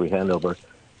anniversary handover,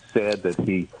 said that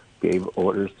he gave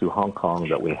orders to Hong Kong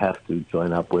that we have to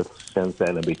join up with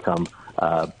Shenzhen and become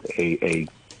a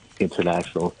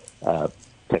international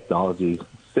technology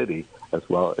city as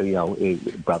well, a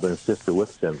brother and sister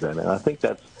with Shenzhen. And I think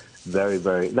that's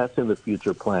that's in the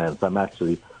future plans. I'm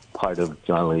actually part of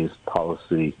John Lee's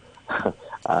policy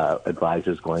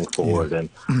advisors going forward, and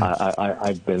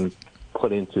I've been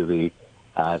put into the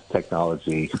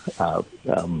technology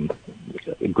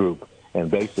group, and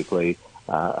basically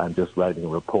I'm just writing a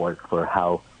report for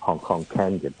how Hong Kong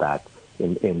can get back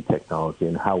in technology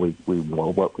and how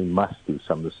what we must do,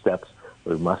 some of the steps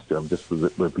we must do. I'm just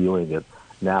reviewing it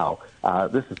now.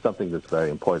 This is something that's very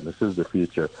important. This is the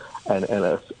future, and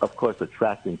of course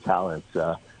attracting talent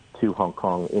to Hong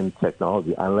Kong in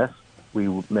technology, unless we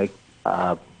make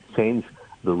change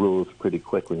the rules pretty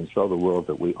quickly and show the world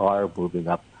that we are moving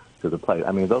up to the plate.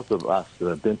 I mean, those of us that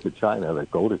have been to China, that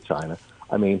go to China,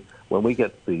 I mean, when we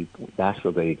get the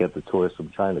National Day, you get the tourists from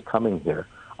China coming here.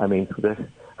 I mean,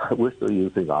 we're still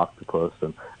using Octopus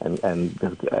and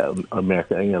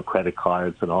American, credit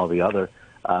cards and all the other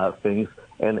things,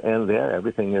 and there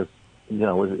everything is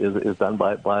is done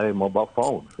by mobile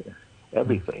phone,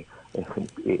 everything.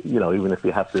 Even if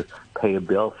you have to pay a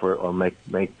bill for or make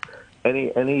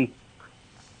any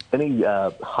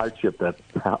hardship that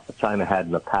China had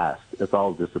in the past, it's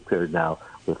all disappeared now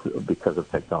because of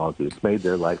technology. It's made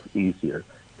their life easier,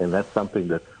 and that's something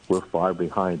that we're far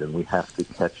behind, and we have to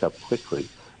catch up quickly.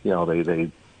 They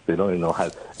don't even know how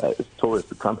tourists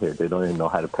to come here. They don't even know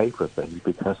how to pay for things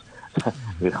because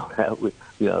we don't have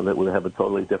that we have a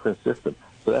totally different system.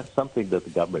 So that's something that the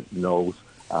government knows.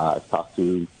 I've talked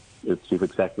to the chief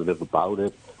executive about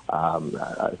it.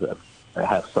 I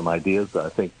have some ideas that I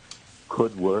think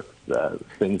could work.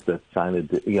 Things that China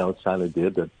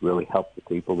did that really helped the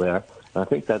people there. And I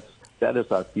think that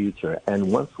is our future.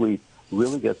 And once we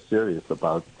really get serious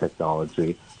about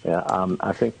technology,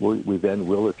 I think we then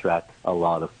will attract a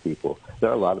lot of people. There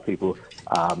are a lot of people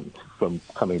from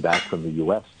coming back from the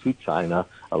U.S. to China.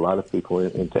 A lot of people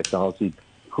in technology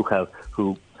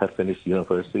who have finished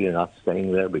university and not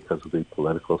staying there because of the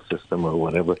political system or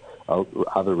whatever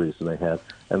other reason they have.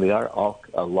 And they are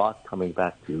a lot coming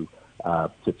back to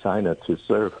China to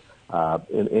serve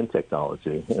in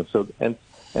technology. And so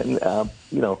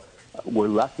we're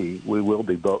lucky. We will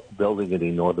be building in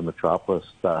the northern metropolis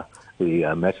the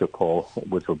Metropole,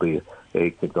 which will be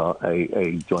a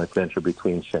joint venture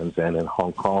between Shenzhen and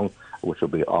Hong Kong, which will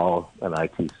be all an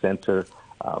IT center.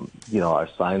 Our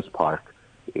science park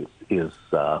is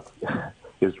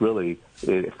really,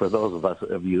 for those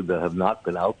of you that have not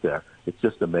been out there, it's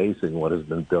just amazing what has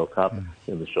been built up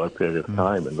in the short period of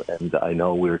time. And I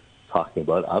know we're talking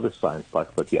about other science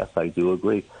parks, but yes, I do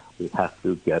agree. We have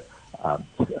to get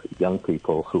young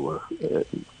people who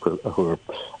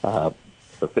are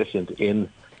proficient in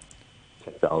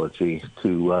technology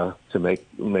to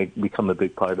become a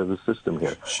big part of the system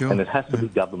here. Sure. And it has to be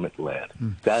government led.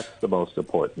 That's the most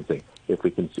important thing. If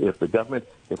we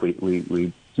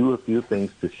do a few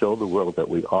things to show the world that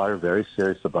we are very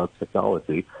serious about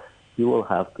technology, you will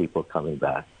have people coming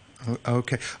back.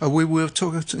 Okay. We were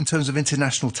talking in terms of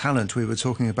international talent. We were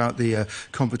talking about the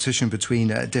competition between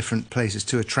different places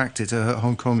to attract it.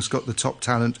 Hong Kong's got the top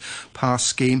talent pass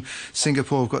scheme.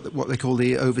 Singapore have got what they call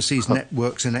the overseas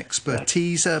networks and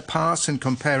expertise pass, and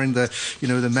comparing the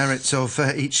merits of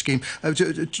each scheme.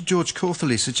 George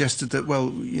Corthley suggested that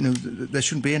there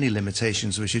shouldn't be any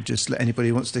limitations. We should just let anybody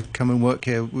who wants to come and work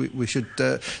here. We should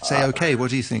say okay.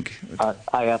 What do you think?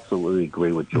 I absolutely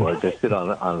agree with George. I sit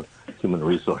on Human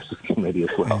Resources Committee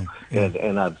as well,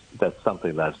 and that's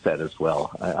something that I've said as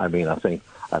well. I think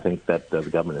that the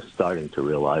government is starting to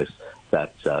realize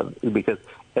that because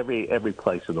every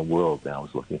place in the world now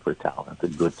is looking for talent,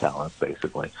 and good talent,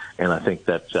 basically. And I think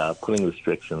that putting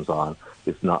restrictions on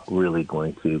is not really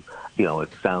going to, it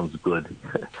sounds good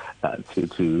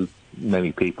to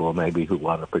many people maybe who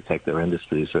want to protect their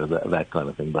industries or that kind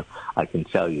of thing. But I can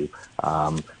tell you,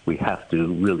 we have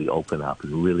to really open up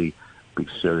and really be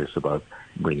serious about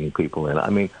bringing people in. I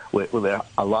mean,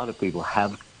 a lot of people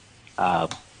have,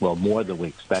 more than we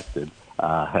expected,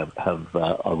 have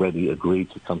already agreed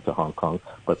to come to Hong Kong.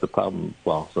 But the problem,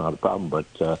 it's not a problem, but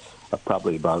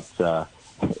probably about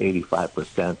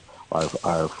 85%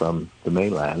 are from the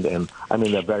mainland. And, I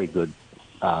mean, they're very good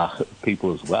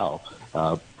people as well.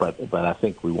 But I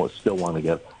think we still want to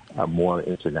get more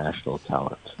international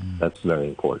talent. That's very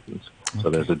important. Okay. So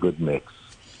there's a good mix.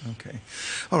 Okay.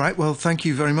 All right. Well, thank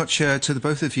you very much to the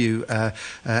both of you.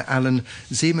 Alan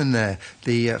Zeman there,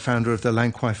 the founder of the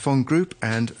Lan Kwai Fong Group,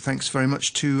 and thanks very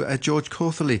much to George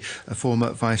Corthley, a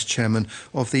former vice chairman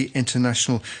of the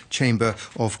International Chamber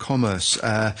of Commerce.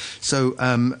 So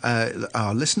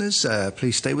our listeners,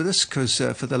 please stay with us, because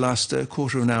for the last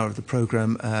quarter of an hour of the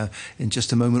programme, in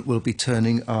just a moment, we'll be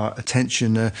turning our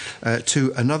attention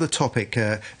to another topic,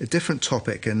 a different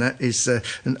topic, and that is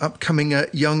an upcoming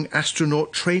young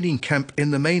astronaut training camp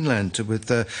in the mainland with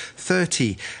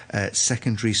 30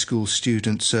 secondary school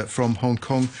students from Hong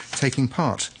Kong taking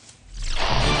part.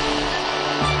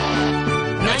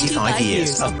 95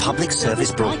 years of public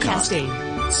service broadcasting.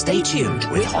 Stay tuned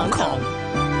with Hong Kong.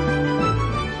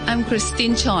 I'm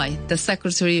Christine Choi, the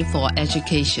Secretary for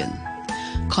Education.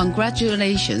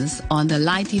 Congratulations on the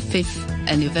 95th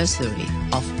anniversary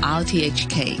of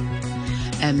RTHK,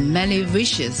 and many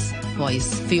wishes for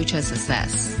its future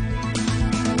success.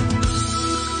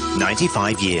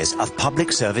 95 years of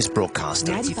public service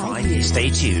broadcasting. 95 years. Stay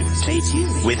tuned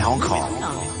with Hong Kong.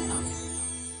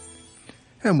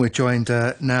 And we're joined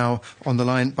now on the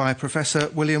line by Professor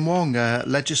William Wong,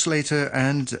 legislator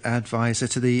and advisor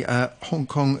to the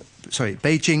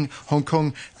Beijing Hong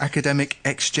Kong Academic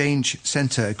Exchange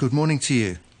Centre. Good morning to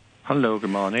you. Hello, good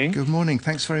morning. Good morning.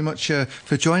 Thanks very much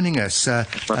for joining us.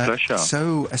 It's my pleasure.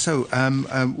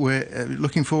 We're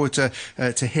looking forward to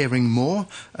hearing more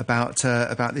about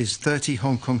these 30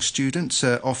 Hong Kong students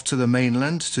off to the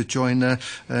mainland to join an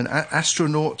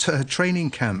astronaut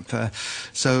training camp. I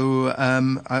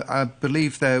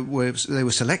believe they were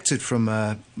selected from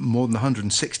more than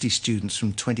 160 students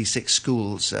from 26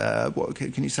 schools.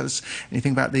 Can you tell us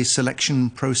anything about the selection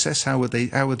process? How were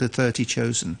the 30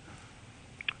 chosen?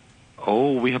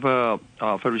 Oh, we have a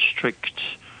very strict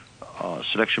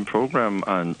selection program,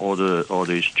 and all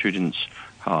the students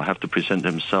have to present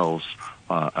themselves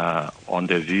on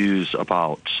their views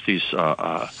about these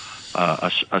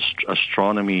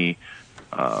astronomy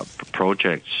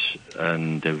projects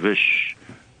and their wish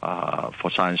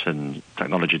for science and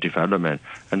technology development.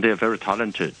 And they are very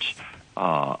talented.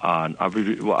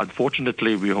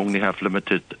 Unfortunately, we only have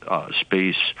limited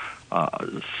space,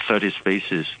 30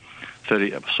 spaces.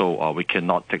 So we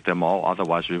cannot take them all.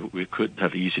 Otherwise, we could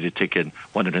have easily taken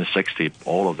 160,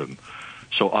 all of them.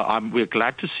 So we're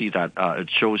glad to see that. It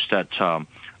shows that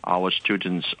our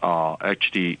students are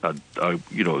actually,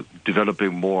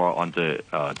 developing more on the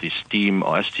STEAM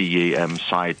or STEAM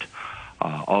side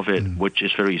of it, which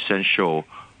is very essential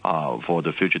for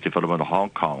the future development of Hong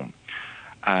Kong.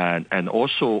 And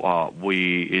also,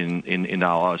 we in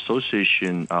our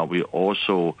association, we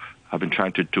also have been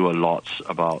trying to do a lot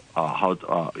about how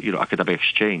academic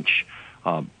exchange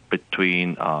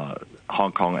between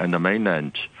Hong Kong and the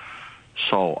mainland.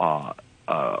 So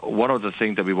one of the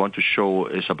things that we want to show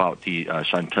is about the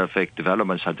scientific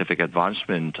development, scientific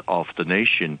advancement of the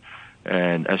nation.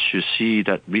 And as you see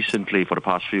that recently, for the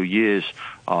past few years,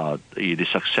 the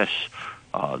success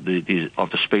of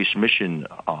the space mission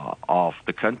of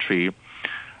the country,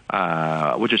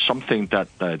 which is something that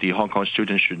the Hong Kong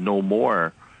students should know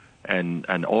more.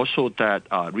 And also that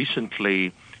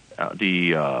recently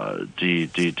the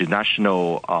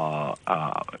National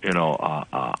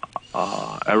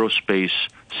Aerospace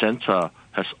Center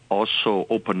has also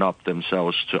opened up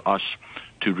themselves to us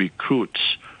to recruit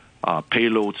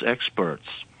payloads experts,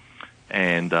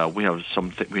 and we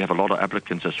have a lot of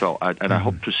applicants as well. And I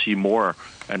hope to see more,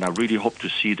 and I really hope to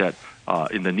see that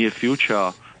in the near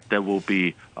future there will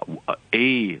be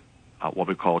what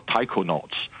we call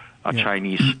taikonauts.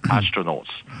 Chinese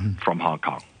astronauts from Hong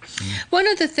Kong. One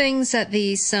of the things that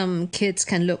these kids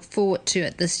can look forward to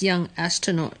at this young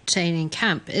astronaut training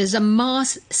camp is a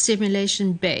Mars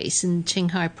simulation base in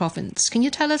Qinghai province. Can you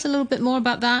tell us a little bit more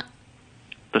about that?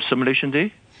 The simulation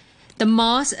day? The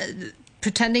Mars,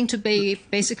 pretending to be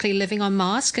basically living on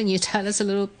Mars. Can you tell us a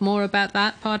little more about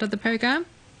that part of the program?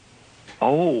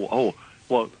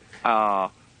 Well,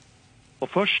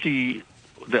 firstly,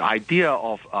 the idea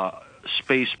of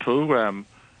space program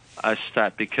is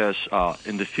that because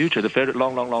in the future, the very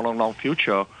long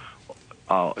future,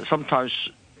 sometimes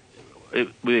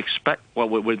we expect,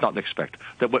 we not expect,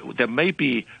 that there may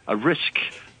be a risk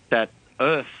that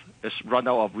Earth is run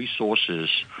out of resources,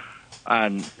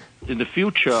 and in the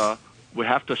future, we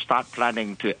have to start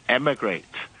planning to emigrate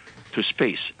to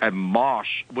space. And Mars,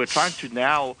 we're trying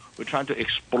to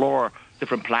explore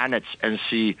different planets and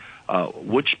see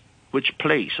which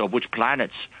place or which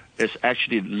planets is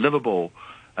actually livable.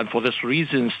 And for these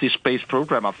reasons, this space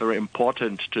program are very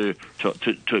important to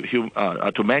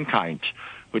mankind.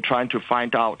 We're trying to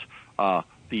find out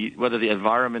whether the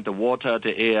environment, the water,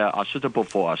 the air are suitable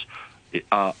for us,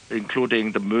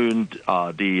 including the moon,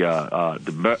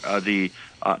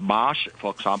 Mars,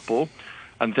 for example.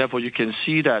 And therefore, you can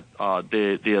see that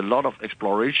there are a lot of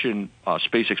exploration,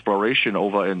 space exploration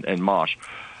over in Mars.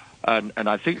 And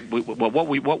I think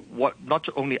what not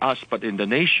only us but in the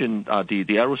nation, the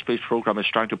aerospace program is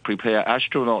trying to prepare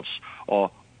astronauts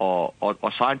or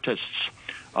scientists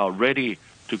ready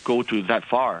to go to that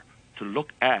far, to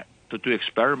do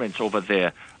experiments over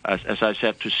there, as I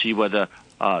said, to see whether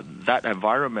that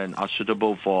environment are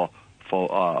suitable for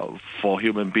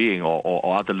human being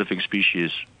or other living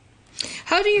species.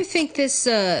 How do you think this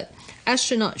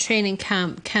astronaut training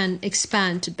camp can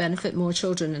expand to benefit more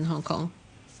children in Hong Kong?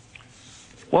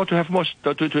 Well, to have more,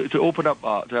 to open up,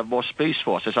 to have more space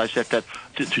for us. As I said, that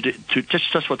to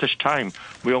just for this time,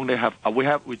 we only have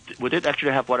we did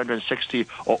actually have 160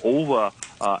 or over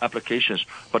applications,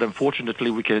 but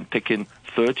unfortunately we can take in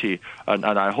 30, and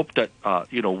I hope that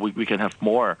we can have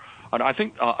more. And I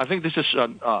think this is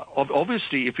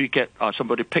obviously if we get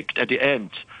somebody picked at the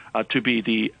end to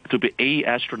be a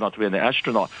astronaut, to be an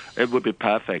astronaut, it would be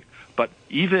perfect. But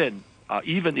even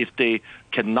if they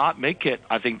cannot make it,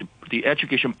 I think the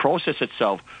education process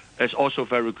itself is also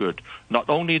very good. Not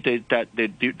only that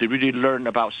they really learn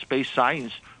about space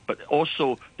science, but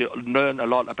also they learn a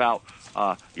lot about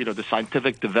the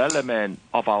scientific development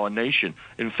of our nation.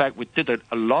 In fact, we did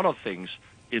a lot of things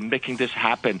in making this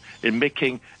happen, in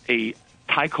making a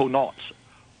taikonaut,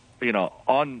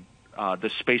 on the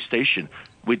space station.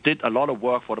 We did a lot of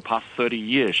work for the past 30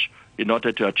 years in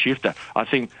order to achieve that. I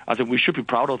think we should be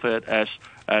proud of it as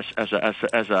a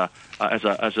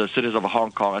citizen of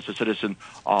Hong Kong, as a citizen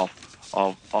of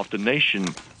the nation.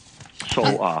 So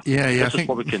this is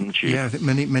what we can achieve. Yeah, I think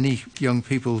many young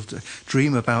people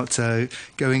dream about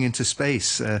going into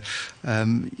space. Other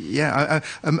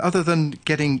than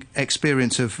getting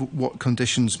experience of what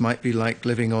conditions might be like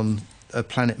living on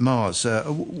planet Mars,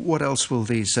 what else will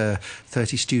these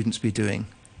 30 students be doing?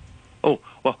 Oh,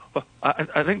 well,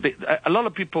 I think a lot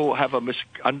of people have a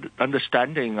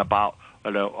misunderstanding about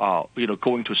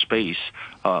going to space.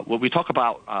 When we talk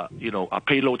about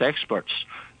payload experts,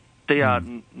 they are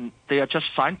just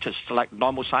scientists, like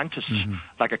normal scientists,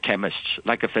 like a chemist,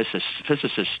 like a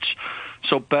physicist.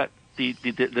 So, but the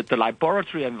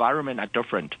laboratory environment are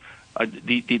different.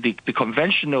 The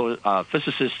conventional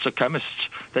physicists or chemists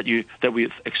that we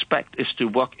expect is to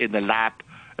work in the lab,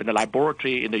 in the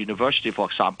laboratory, in the university, for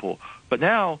example. But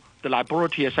now the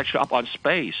laboratory is actually up on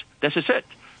space. This is it.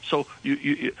 So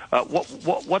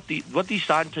what these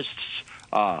scientists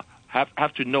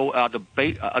have to know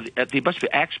they must be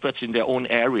experts in their own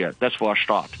area. That's for a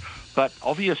start. But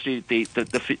obviously, the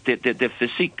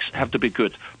physics have to be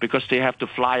good because they have to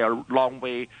fly a long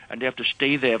way and they have to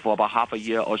stay there for about half a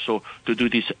year or so to do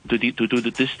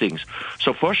these things.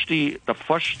 So, firstly, the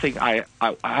first thing I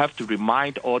have to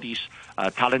remind all these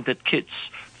talented kids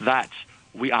that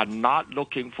we are not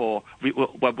looking for.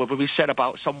 When we said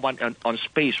about someone on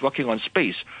space, working on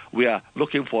space, we are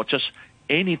looking for just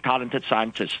any talented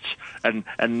scientists and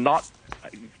not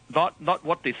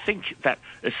what they think that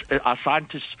are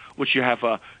scientists, which you have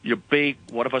your big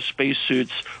whatever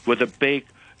spacesuits with a big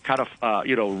kind of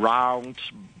round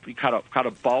kind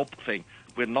of bulb thing.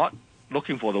 We're not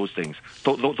looking for those things.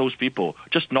 Those people,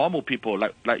 just normal people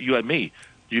like you and me.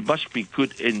 You must be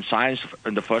good in science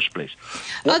in the first place.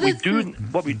 What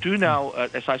we do now,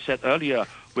 as I said earlier,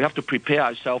 we have to prepare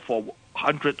ourselves for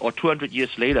 100 or 200 years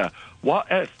later. What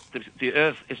if the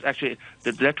Earth is actually,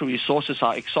 the natural resources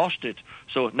are exhausted?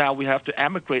 So now we have to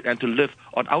emigrate and to live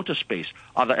on outer space.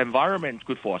 Are the environment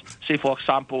good for us? Say, for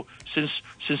example, since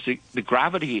the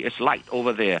gravity is light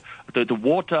over there, the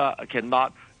water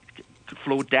cannot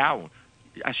flow down.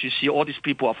 As you see, all these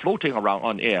people are floating around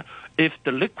on air. If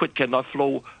the liquid cannot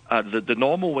flow the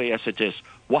normal way as it is,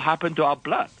 what happened to our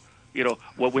blood?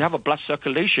 Well, we have a blood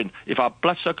circulation. If our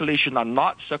blood circulation are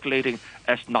not circulating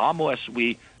as normal as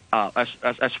we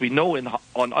as we know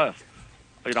on Earth.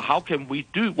 How can we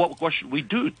do what should we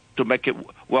do to make it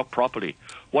work properly?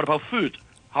 What about food?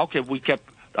 How can we keep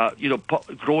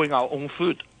growing our own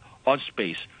food on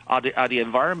space? Are the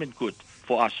environment good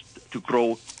for us to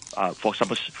grow? For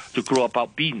example, to grow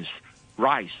about beans,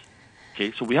 rice.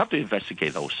 Okay, so we have to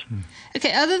investigate those.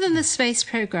 Okay, other than the space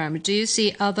program, do you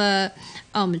see other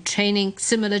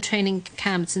similar training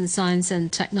camps in science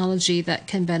and technology that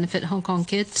can benefit Hong Kong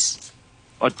kids?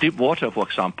 Deep water, for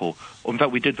example. In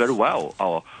fact, we did very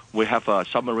well. We have a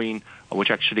submarine which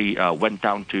actually went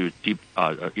down to deep,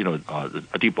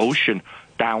 a deep ocean,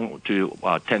 down to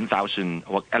 10,000,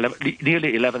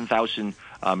 nearly 11,000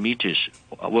 meters,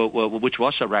 which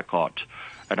was a record.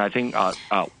 And I think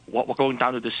we're going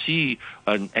down to the sea,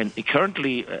 and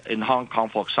currently in Hong Kong,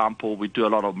 for example, we do a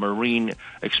lot of marine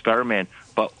experiment,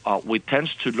 but we tend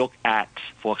to look at,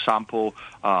 for example,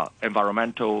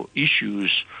 environmental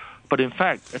issues. But in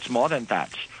fact, it's more than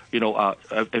that.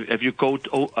 If you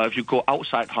go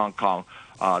outside Hong Kong,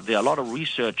 there are a lot of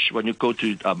research. When you go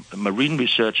to marine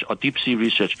research or deep sea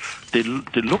research, they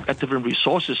look at different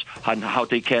resources and how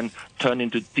they can turn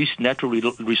into these natural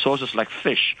resources like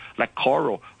fish, like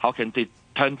coral. How can they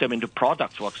turn them into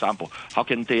products, for example? How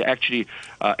can they actually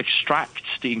extract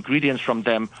the ingredients from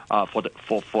them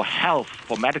for health,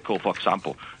 for medical, for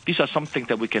example? These are something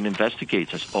that we can investigate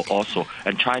also,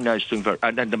 and China is doing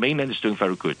and the mainland is doing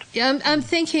very good. Yeah, I'm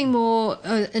thinking more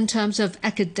in terms of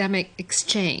academic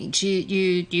exchange.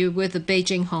 You're with the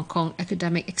Beijing Hong Kong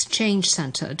Academic Exchange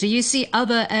Center. Do you see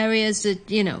other areas that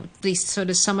these sort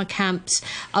of summer camps,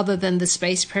 other than the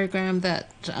space program,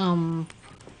 that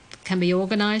can be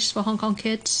organized for Hong Kong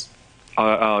kids?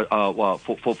 Well,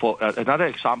 for another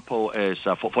example is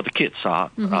for the kids.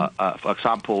 For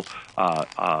example,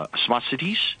 smart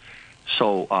cities.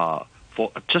 So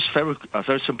for just a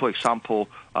very simple example,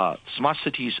 smart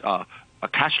cities. A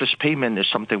cashless payment is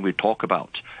something we talk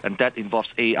about, and that involves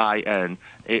AI and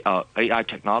AI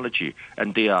technology.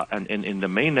 And they are, and in the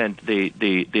mainland,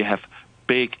 they have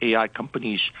big AI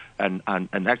companies, and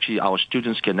actually our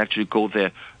students can actually go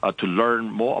there to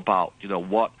learn more about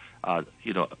what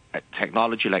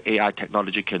technology like AI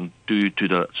technology can do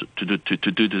to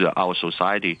our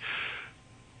society.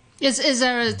 Is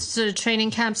there a sort of training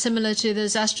camp similar to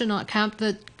this astronaut camp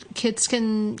that kids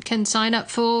can sign up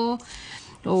for,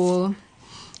 or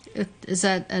is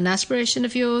that an aspiration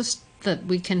of yours, that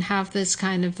we can have this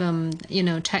kind of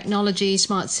technology,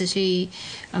 smart city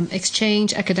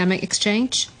exchange, academic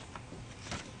exchange?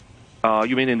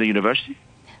 You mean in the university?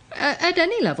 At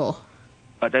any level.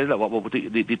 At any level,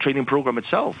 the training program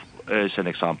itself is an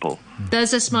example.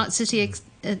 There's a smart city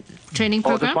training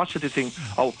program. The smart city thing.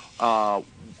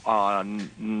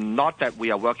 Not that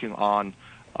we are working on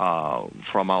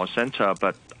from our center,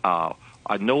 but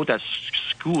I know that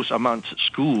amongst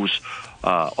schools,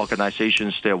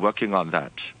 organizations, they're working on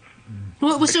that.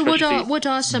 What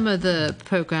are some of the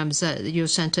programs that your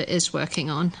center is working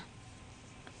on?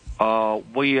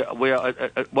 We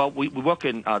work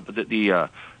in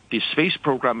the space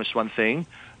program is one thing,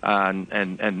 and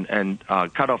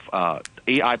kind of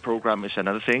AI program is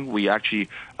another thing. We actually,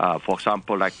 for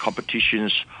example, like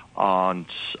competitions on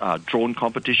drone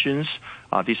competitions.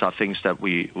 These are things that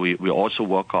we also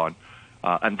work on.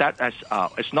 And that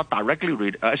it's not directly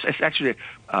it's actually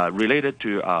related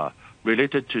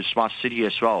to smart city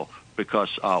as well,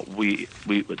 because we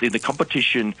in the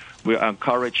competition we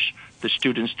encourage the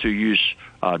students to use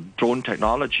drone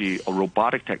technology or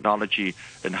robotic technology,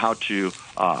 and how to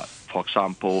for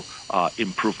example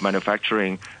improve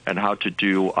manufacturing, and how to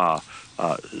do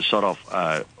sort of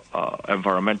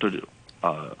environmental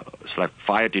like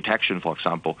fire detection, for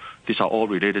example. These are all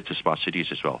related to smart cities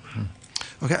as well.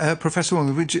 Okay, Professor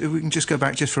Wong, we can just go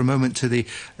back just for a moment to the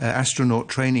astronaut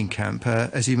training camp.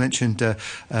 As you mentioned,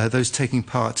 those taking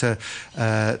part,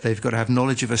 they've got to have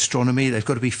knowledge of astronomy, they've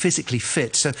got to be physically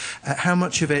fit. So how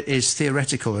much of it is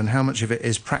theoretical and how much of it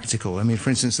is practical? I mean, for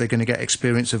instance, they're going to get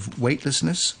experience of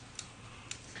weightlessness?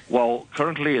 Well,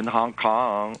 currently in Hong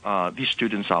Kong, these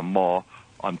students are more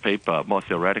on paper, more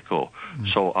theoretical.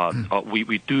 So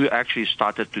we do actually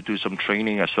started to do some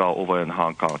training as well over in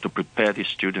Hong Kong to prepare these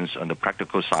students on the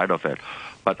practical side of it.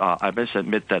 But I must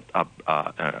admit that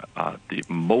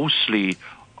mostly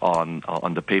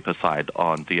on the paper side,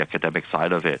 on the academic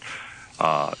side of it.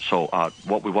 So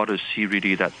what we want to see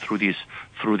really that through these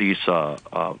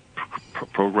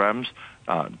programs,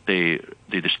 the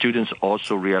students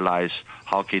also realize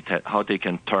how they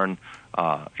can turn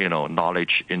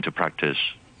knowledge into practice.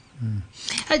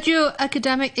 At your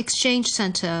academic exchange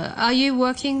center, are you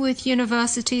working with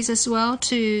universities as well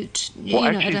to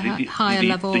at a higher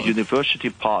level? The university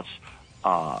parts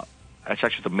it's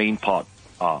actually the main part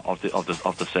of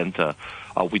the center.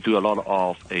 We do a lot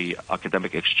of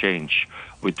academic exchange.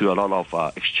 We do a lot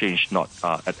of exchange, not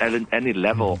at any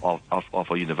level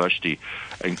of a university,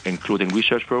 including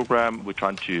research program. We're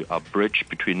trying to bridge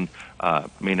between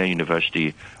mainland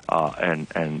university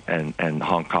and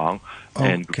Hong Kong,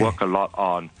 and work a lot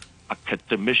on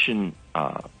academician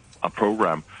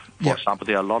program. For example,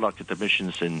 there are a lot of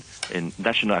academicians in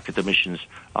national academicians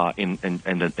in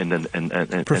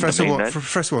Professor the Wong, mainland.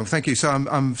 Professor Wong, thank you. So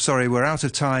I'm sorry, we're out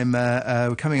of time.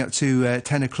 We're coming up to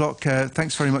 10 o'clock.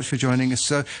 Thanks very much for joining us.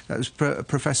 So that was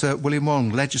Professor William Wong,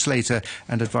 legislator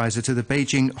and advisor to the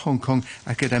Beijing Hong Kong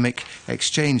Academic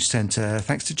Exchange Centre.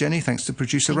 Thanks to Jenny. Thanks to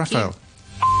producer Raphael.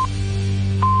 You.